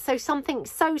 doesn't it? So something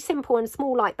so simple and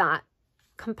small like that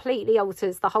completely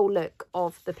alters the whole look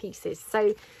of the pieces.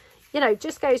 So, you know,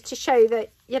 just goes to show that,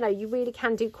 you know, you really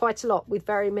can do quite a lot with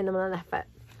very minimal effort.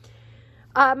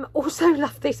 Also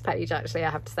love this page, actually, I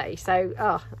have to say. So,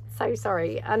 oh, so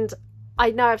sorry. And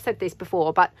I know I've said this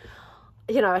before, but,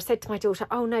 you know, I said to my daughter,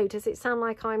 oh no, does it sound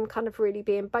like I'm kind of really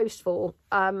being boastful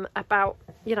about,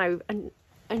 you know,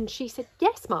 and she said,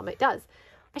 yes, Mum, it does.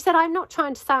 I said, I'm not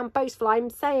trying to sound boastful. I'm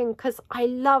saying because I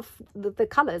love the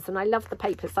colours and I love the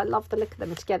papers. I love the look of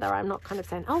them together. I'm not kind of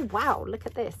saying, oh, wow, look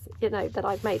at this, you know, that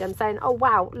I've made. I'm saying, oh,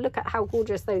 wow, look at how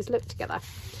gorgeous those look together.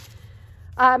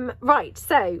 Right,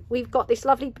 so we've got this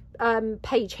lovely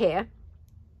page here.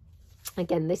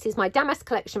 Again, this is my Damask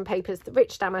collection papers, the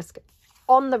Rich Damask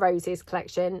on the Roses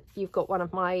collection. You've got one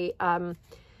of my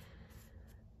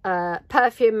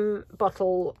perfume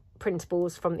bottle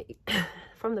printables from the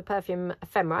from the perfume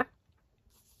ephemera.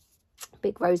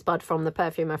 Big rosebud from the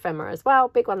perfume ephemera as well.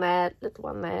 Big one there, little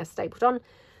one there, stapled on.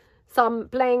 Some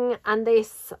bling, and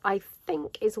this I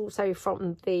think is also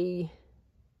from the,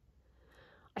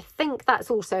 I think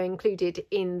that's also included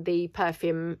in the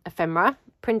perfume ephemera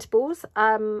printables,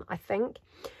 I think.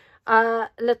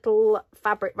 Little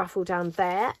fabric ruffle down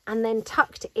there, and then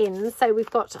tucked in, so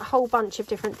we've got a whole bunch of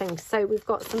different things. So we've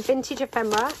got some vintage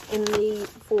ephemera in the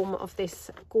form of this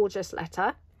gorgeous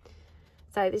letter.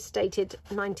 So this is dated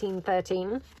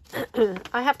 1913.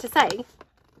 I have to say,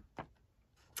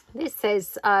 this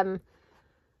says oh,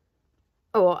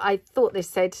 I thought this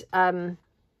said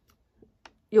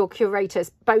your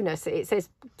curator's bonus. It says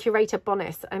curator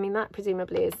bonus. I mean, that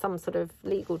presumably is some sort of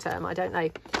legal term, I don't know.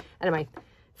 Anyway,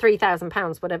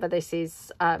 £3,000, whatever this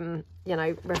is, you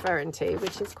know, referring to,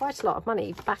 which is quite a lot of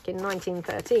money back in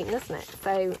 1913, isn't it?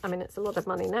 So, I mean, it's a lot of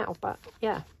money now, but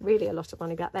yeah, really a lot of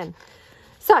money back then.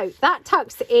 So that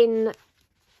tucks in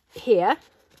here.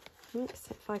 Oops,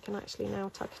 if I can actually now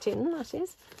tuck it in, that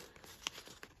is.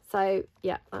 So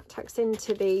yeah, that tucks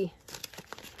into the,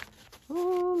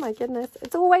 oh my goodness,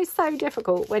 it's always so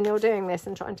difficult when you're doing this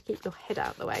and trying to keep your head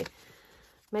out of the way.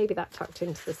 Maybe that tucked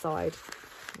into the side.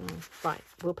 Right,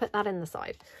 we'll put that in the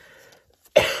side.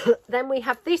 Then we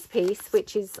have this piece,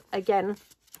 which is again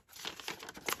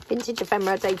vintage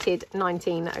ephemera dated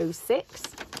 1906.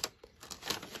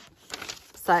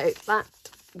 So that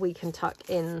we can tuck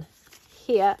in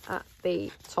here at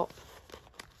the top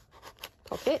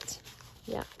pocket.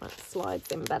 Yeah, that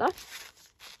slides in better.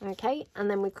 Okay, and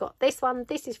then we've got this one.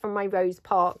 This is from my Rose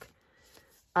Park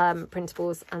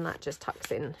printables, and that just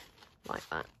tucks in like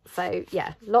that. So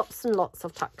yeah, lots and lots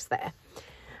of tucks there.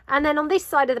 And then on this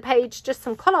side of the page, just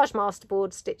some collage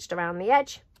masterboard stitched around the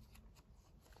edge.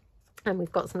 And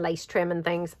we've got some lace trim and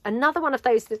things. Another one of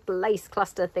those little lace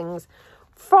cluster things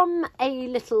from a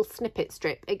little snippet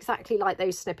strip, exactly like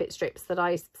those snippet strips that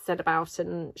I said about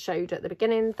and showed at the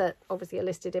beginning, that obviously are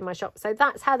listed in my shop. So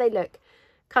that's how they look,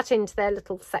 cut into their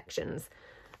little sections.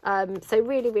 So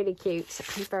really, really cute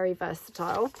and very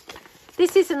versatile.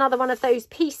 This is another one of those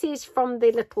pieces from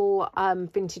the little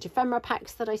vintage ephemera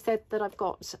packs that I said that I've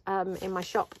got in my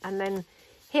shop. And then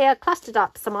here, clustered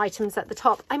up some items at the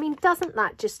top. I mean, doesn't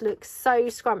that just look so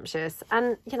scrumptious?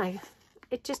 And, you know,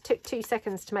 it just took 2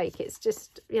 seconds to make. It's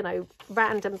just, you know,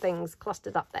 random things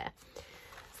clustered up there.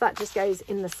 So that just goes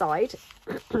in the side.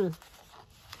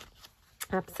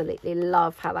 Absolutely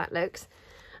love how that looks.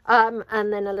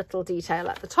 And then a little detail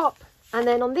at the top. And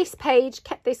then on this page,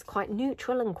 kept this quite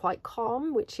neutral and quite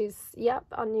calm, which is, yep,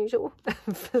 unusual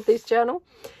for this journal.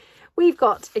 We've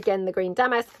got, again, the green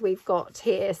damask. We've got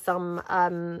here some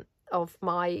of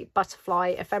my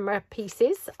butterfly ephemera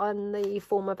pieces on the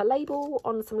form of a label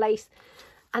on some lace.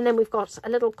 And then we've got a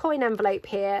little coin envelope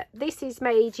here. This is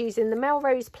made using the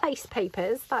Melrose Place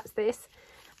papers. That's this.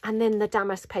 And then the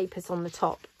damask papers on the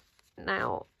top.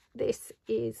 Now, this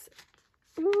is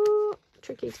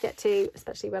tricky to get to,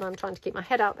 especially when I'm trying to keep my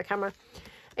head out the camera.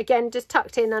 Again, just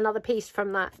tucked in another piece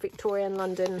from that Victorian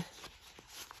London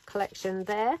collection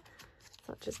there.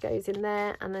 So that just goes in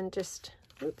there, and then just,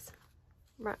 oops,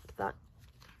 wrap that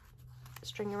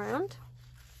string around.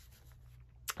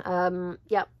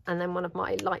 Yep, and then one of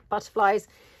my light butterflies.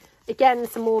 Again,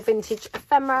 some more vintage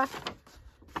ephemera,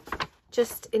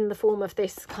 just in the form of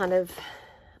this kind of,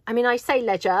 I mean, I say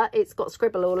ledger, it's got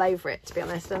scribble all over it, to be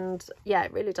honest, and yeah,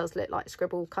 it really does look like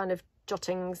scribble, kind of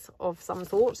jottings of some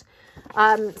sort.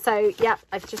 So yeah,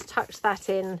 I've just tucked that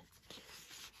in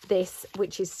this,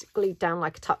 which is glued down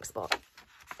like a tuck spot.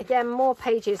 Again, more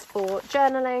pages for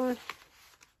journaling,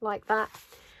 like that.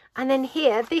 And then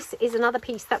here, this is another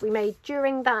piece that we made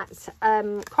during that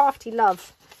Crafty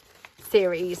Love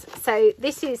series. So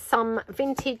this is some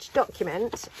vintage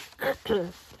document.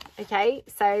 Okay,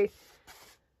 so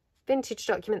vintage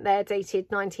document there, dated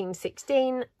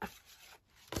 1916.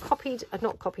 Copied,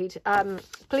 not copied,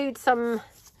 glued some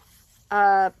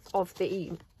of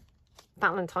the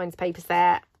Valentine's papers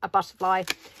there, a butterfly.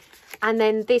 And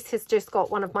then this has just got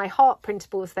one of my heart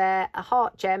printables there, a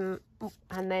heart gem,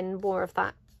 and then more of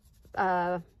that,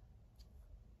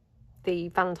 the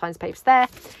Valentine's papers there.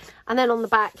 And then on the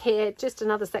back here, just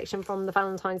another section from the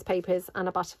Valentine's papers and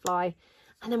a butterfly.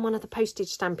 And then one of the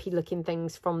postage stampy looking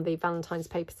things from the Valentine's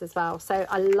papers as well. So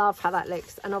I love how that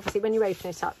looks. And obviously when you open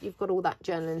it up, you've got all that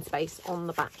journaling space on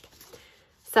the back.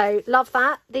 So love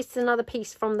that. This is another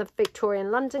piece from the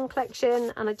Victorian London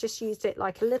collection. And I just used it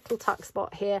like a little tuck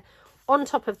spot here on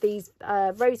top of these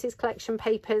Roses collection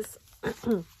papers.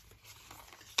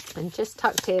 And just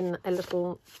tucked in a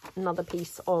little, another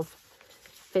piece of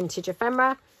vintage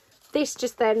ephemera. This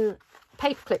just then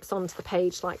paper clips onto the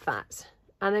page like that.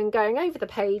 And then going over the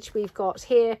page, we've got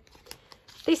here,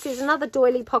 this is another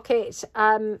doily pocket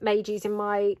made using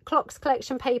my Clocks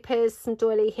collection papers, some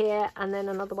doily here, and then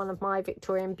another one of my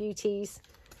Victorian Beauties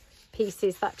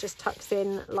pieces that just tucks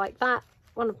in like that.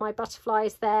 One of my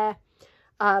butterflies there,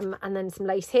 and then some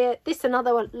lace here. This is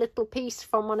another little piece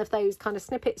from one of those kind of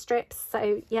snippet strips.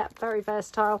 So yeah, very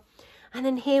versatile. And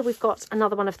then here we've got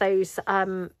another one of those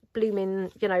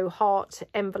blooming, you know, heart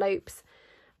envelopes.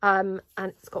 And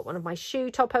it's got one of my shoe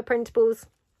topper printables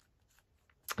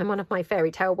and one of my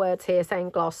fairy tale words here saying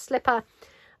glass slipper,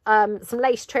 some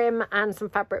lace trim and some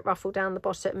fabric ruffle down the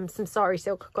bottom, some sari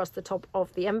silk across the top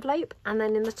of the envelope. And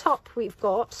then in the top we've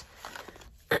got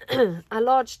a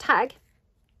large tag,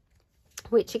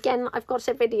 which again, I've got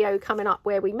a video coming up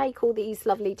where we make all these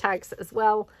lovely tags as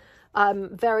well.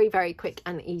 Very, very quick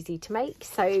and easy to make.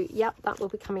 So yep, that will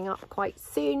be coming up quite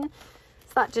soon.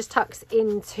 So that just tucks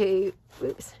into,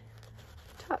 oops,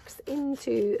 tucks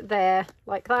into there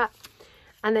like that.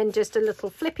 And then just a little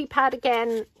flippy pad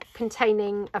again,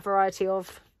 containing a variety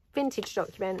of vintage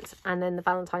documents, and then the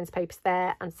Valentine's papers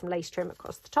there and some lace trim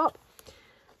across the top.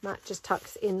 That just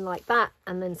tucks in like that,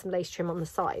 and then some lace trim on the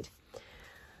side.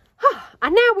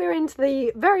 And now we're into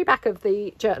the very back of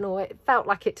the journal. It felt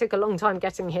like it took a long time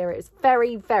getting here. It's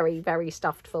very, very, very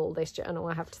stuffed full, this journal,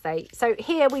 I have to say. So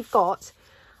here we've got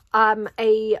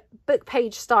a book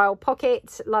page style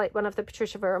pocket, like one of the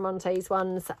Patricia Varimontes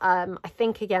ones. I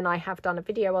think, again, I have done a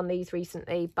video on these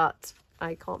recently, but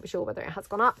I can't be sure whether it has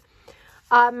gone up.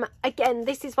 Again,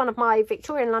 this is one of my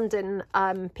Victorian London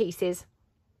pieces.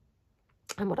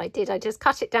 And what I did, I just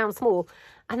cut it down small.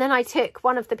 And then I took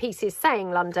one of the pieces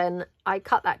saying London, I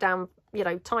cut that down, you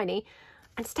know, tiny,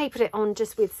 and stapled it on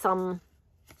just with some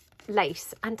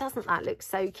lace. And doesn't that look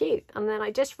so cute? And then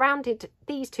I just rounded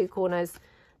these two corners,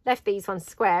 left these ones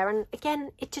square, and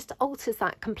again, it just alters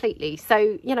that completely.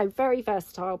 So, you know, very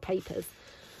versatile papers.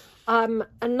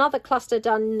 Another cluster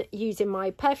done using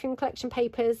my perfume collection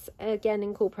papers, again,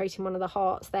 incorporating one of the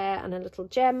hearts there and a little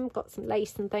gem, got some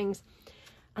lace and things.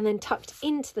 And then tucked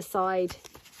into the side,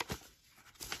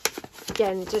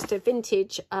 again, just a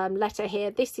vintage letter here.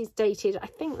 This is dated, I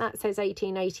think that says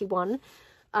 1881.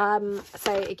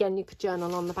 So again, you could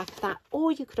journal on the back of that,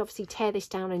 or you could obviously tear this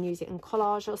down and use it in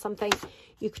collage or something.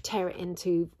 You could tear it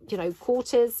into, you know,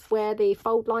 quarters where the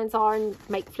fold lines are and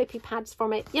make flippy pads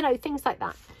from it, you know, things like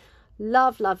that.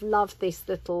 Love, love, love this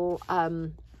little,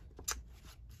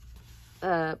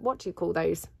 what do you call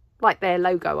those? Like their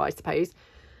logo, I suppose.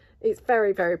 It's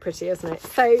very, very pretty, isn't it?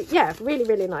 So yeah, really,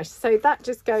 really nice. So that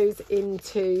just goes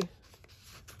into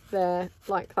there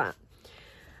like that.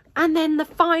 And then the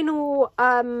final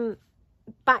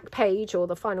back page, or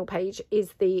the final page,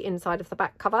 is the inside of the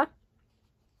back cover.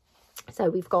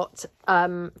 So we've got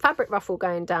fabric ruffle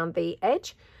going down the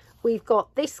edge. We've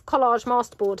got this collage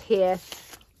masterboard here,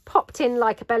 popped in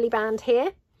like a belly band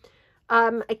here.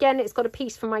 Again, it's got a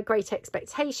piece from my Great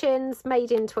Expectations,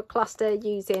 made into a cluster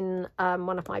using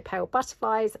one of my pale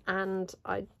butterflies, and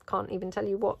I can't even tell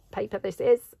you what paper this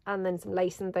is, and then some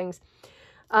lace and things.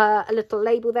 A little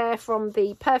label there from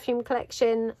the perfume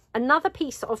collection. Another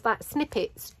piece of that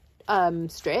Snippet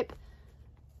strip.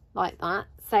 like that.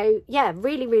 So yeah,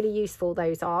 really, really useful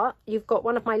those are. You've got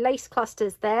one of my lace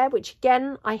clusters there, which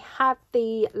again, I have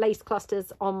the lace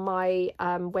clusters on my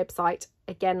website.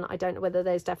 Again, I don't know whether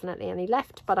there's definitely any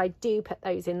left, but I do put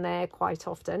those in there quite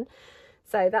often.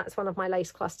 So that's one of my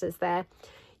lace clusters there.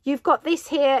 You've got this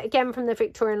here, again, from the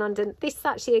Victorian London. This is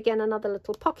actually, again, another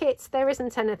little pocket. There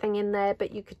isn't anything in there,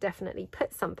 but you could definitely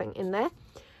put something in there.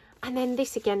 And then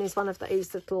this, again, is one of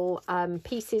those little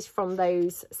pieces from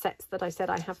those sets that I said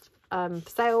I have for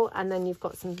sale. And then you've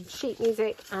got some sheet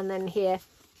music. And then here,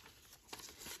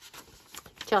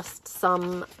 just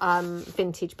some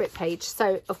vintage Brit page.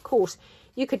 So, of course,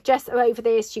 you could just over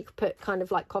this, you could put kind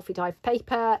of like coffee type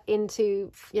paper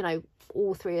into, you know,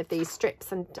 all three of these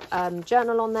strips and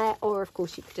journal on there, or of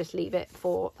course you could just leave it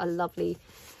for a lovely,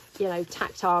 you know,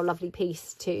 tactile lovely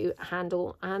piece to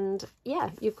handle. And yeah,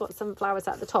 you've got some flowers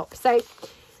at the top. So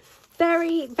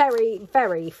very, very,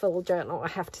 very full journal, I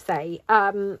have to say.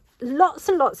 Lots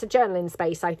and lots of journaling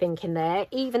space, I think, in there,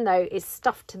 even though it's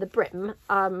stuffed to the brim,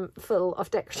 full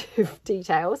of decorative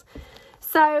details.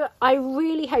 So I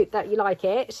really hope that you like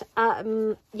it.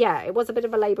 Yeah, it was a bit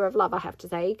of a labour of love, I have to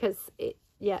say, because it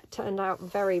turned out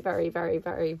very, very, very,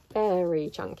 very, very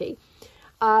chunky.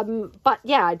 But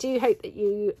yeah, I do hope that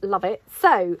you love it.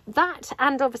 So that,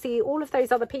 and obviously all of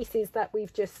those other pieces that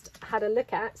we've just had a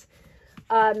look at,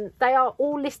 they are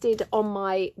all listed on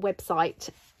my website,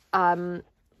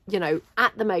 you know,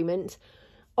 at the moment.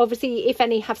 Obviously, if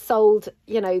any have sold,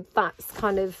 you know, that's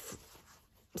kind of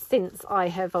since I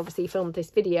have obviously filmed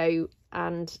this video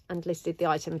and listed the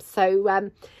items. So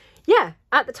yeah,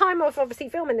 at the time of obviously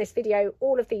filming this video,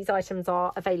 all of these items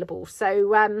are available.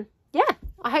 So yeah,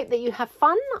 I hope that you have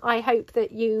fun. I hope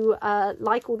that you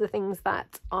like all the things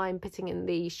that I'm putting in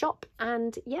the shop.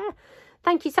 And yeah,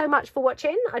 thank you so much for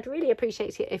watching. I'd really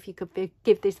appreciate it if you could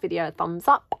give this video a thumbs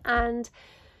up and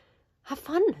have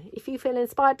fun. If you feel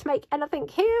inspired to make anything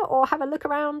here or have a look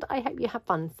around, I hope you have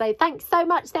fun. So thanks so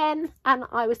much then, and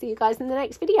I will see you guys in the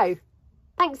next video.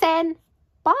 Thanks then.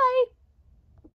 Bye.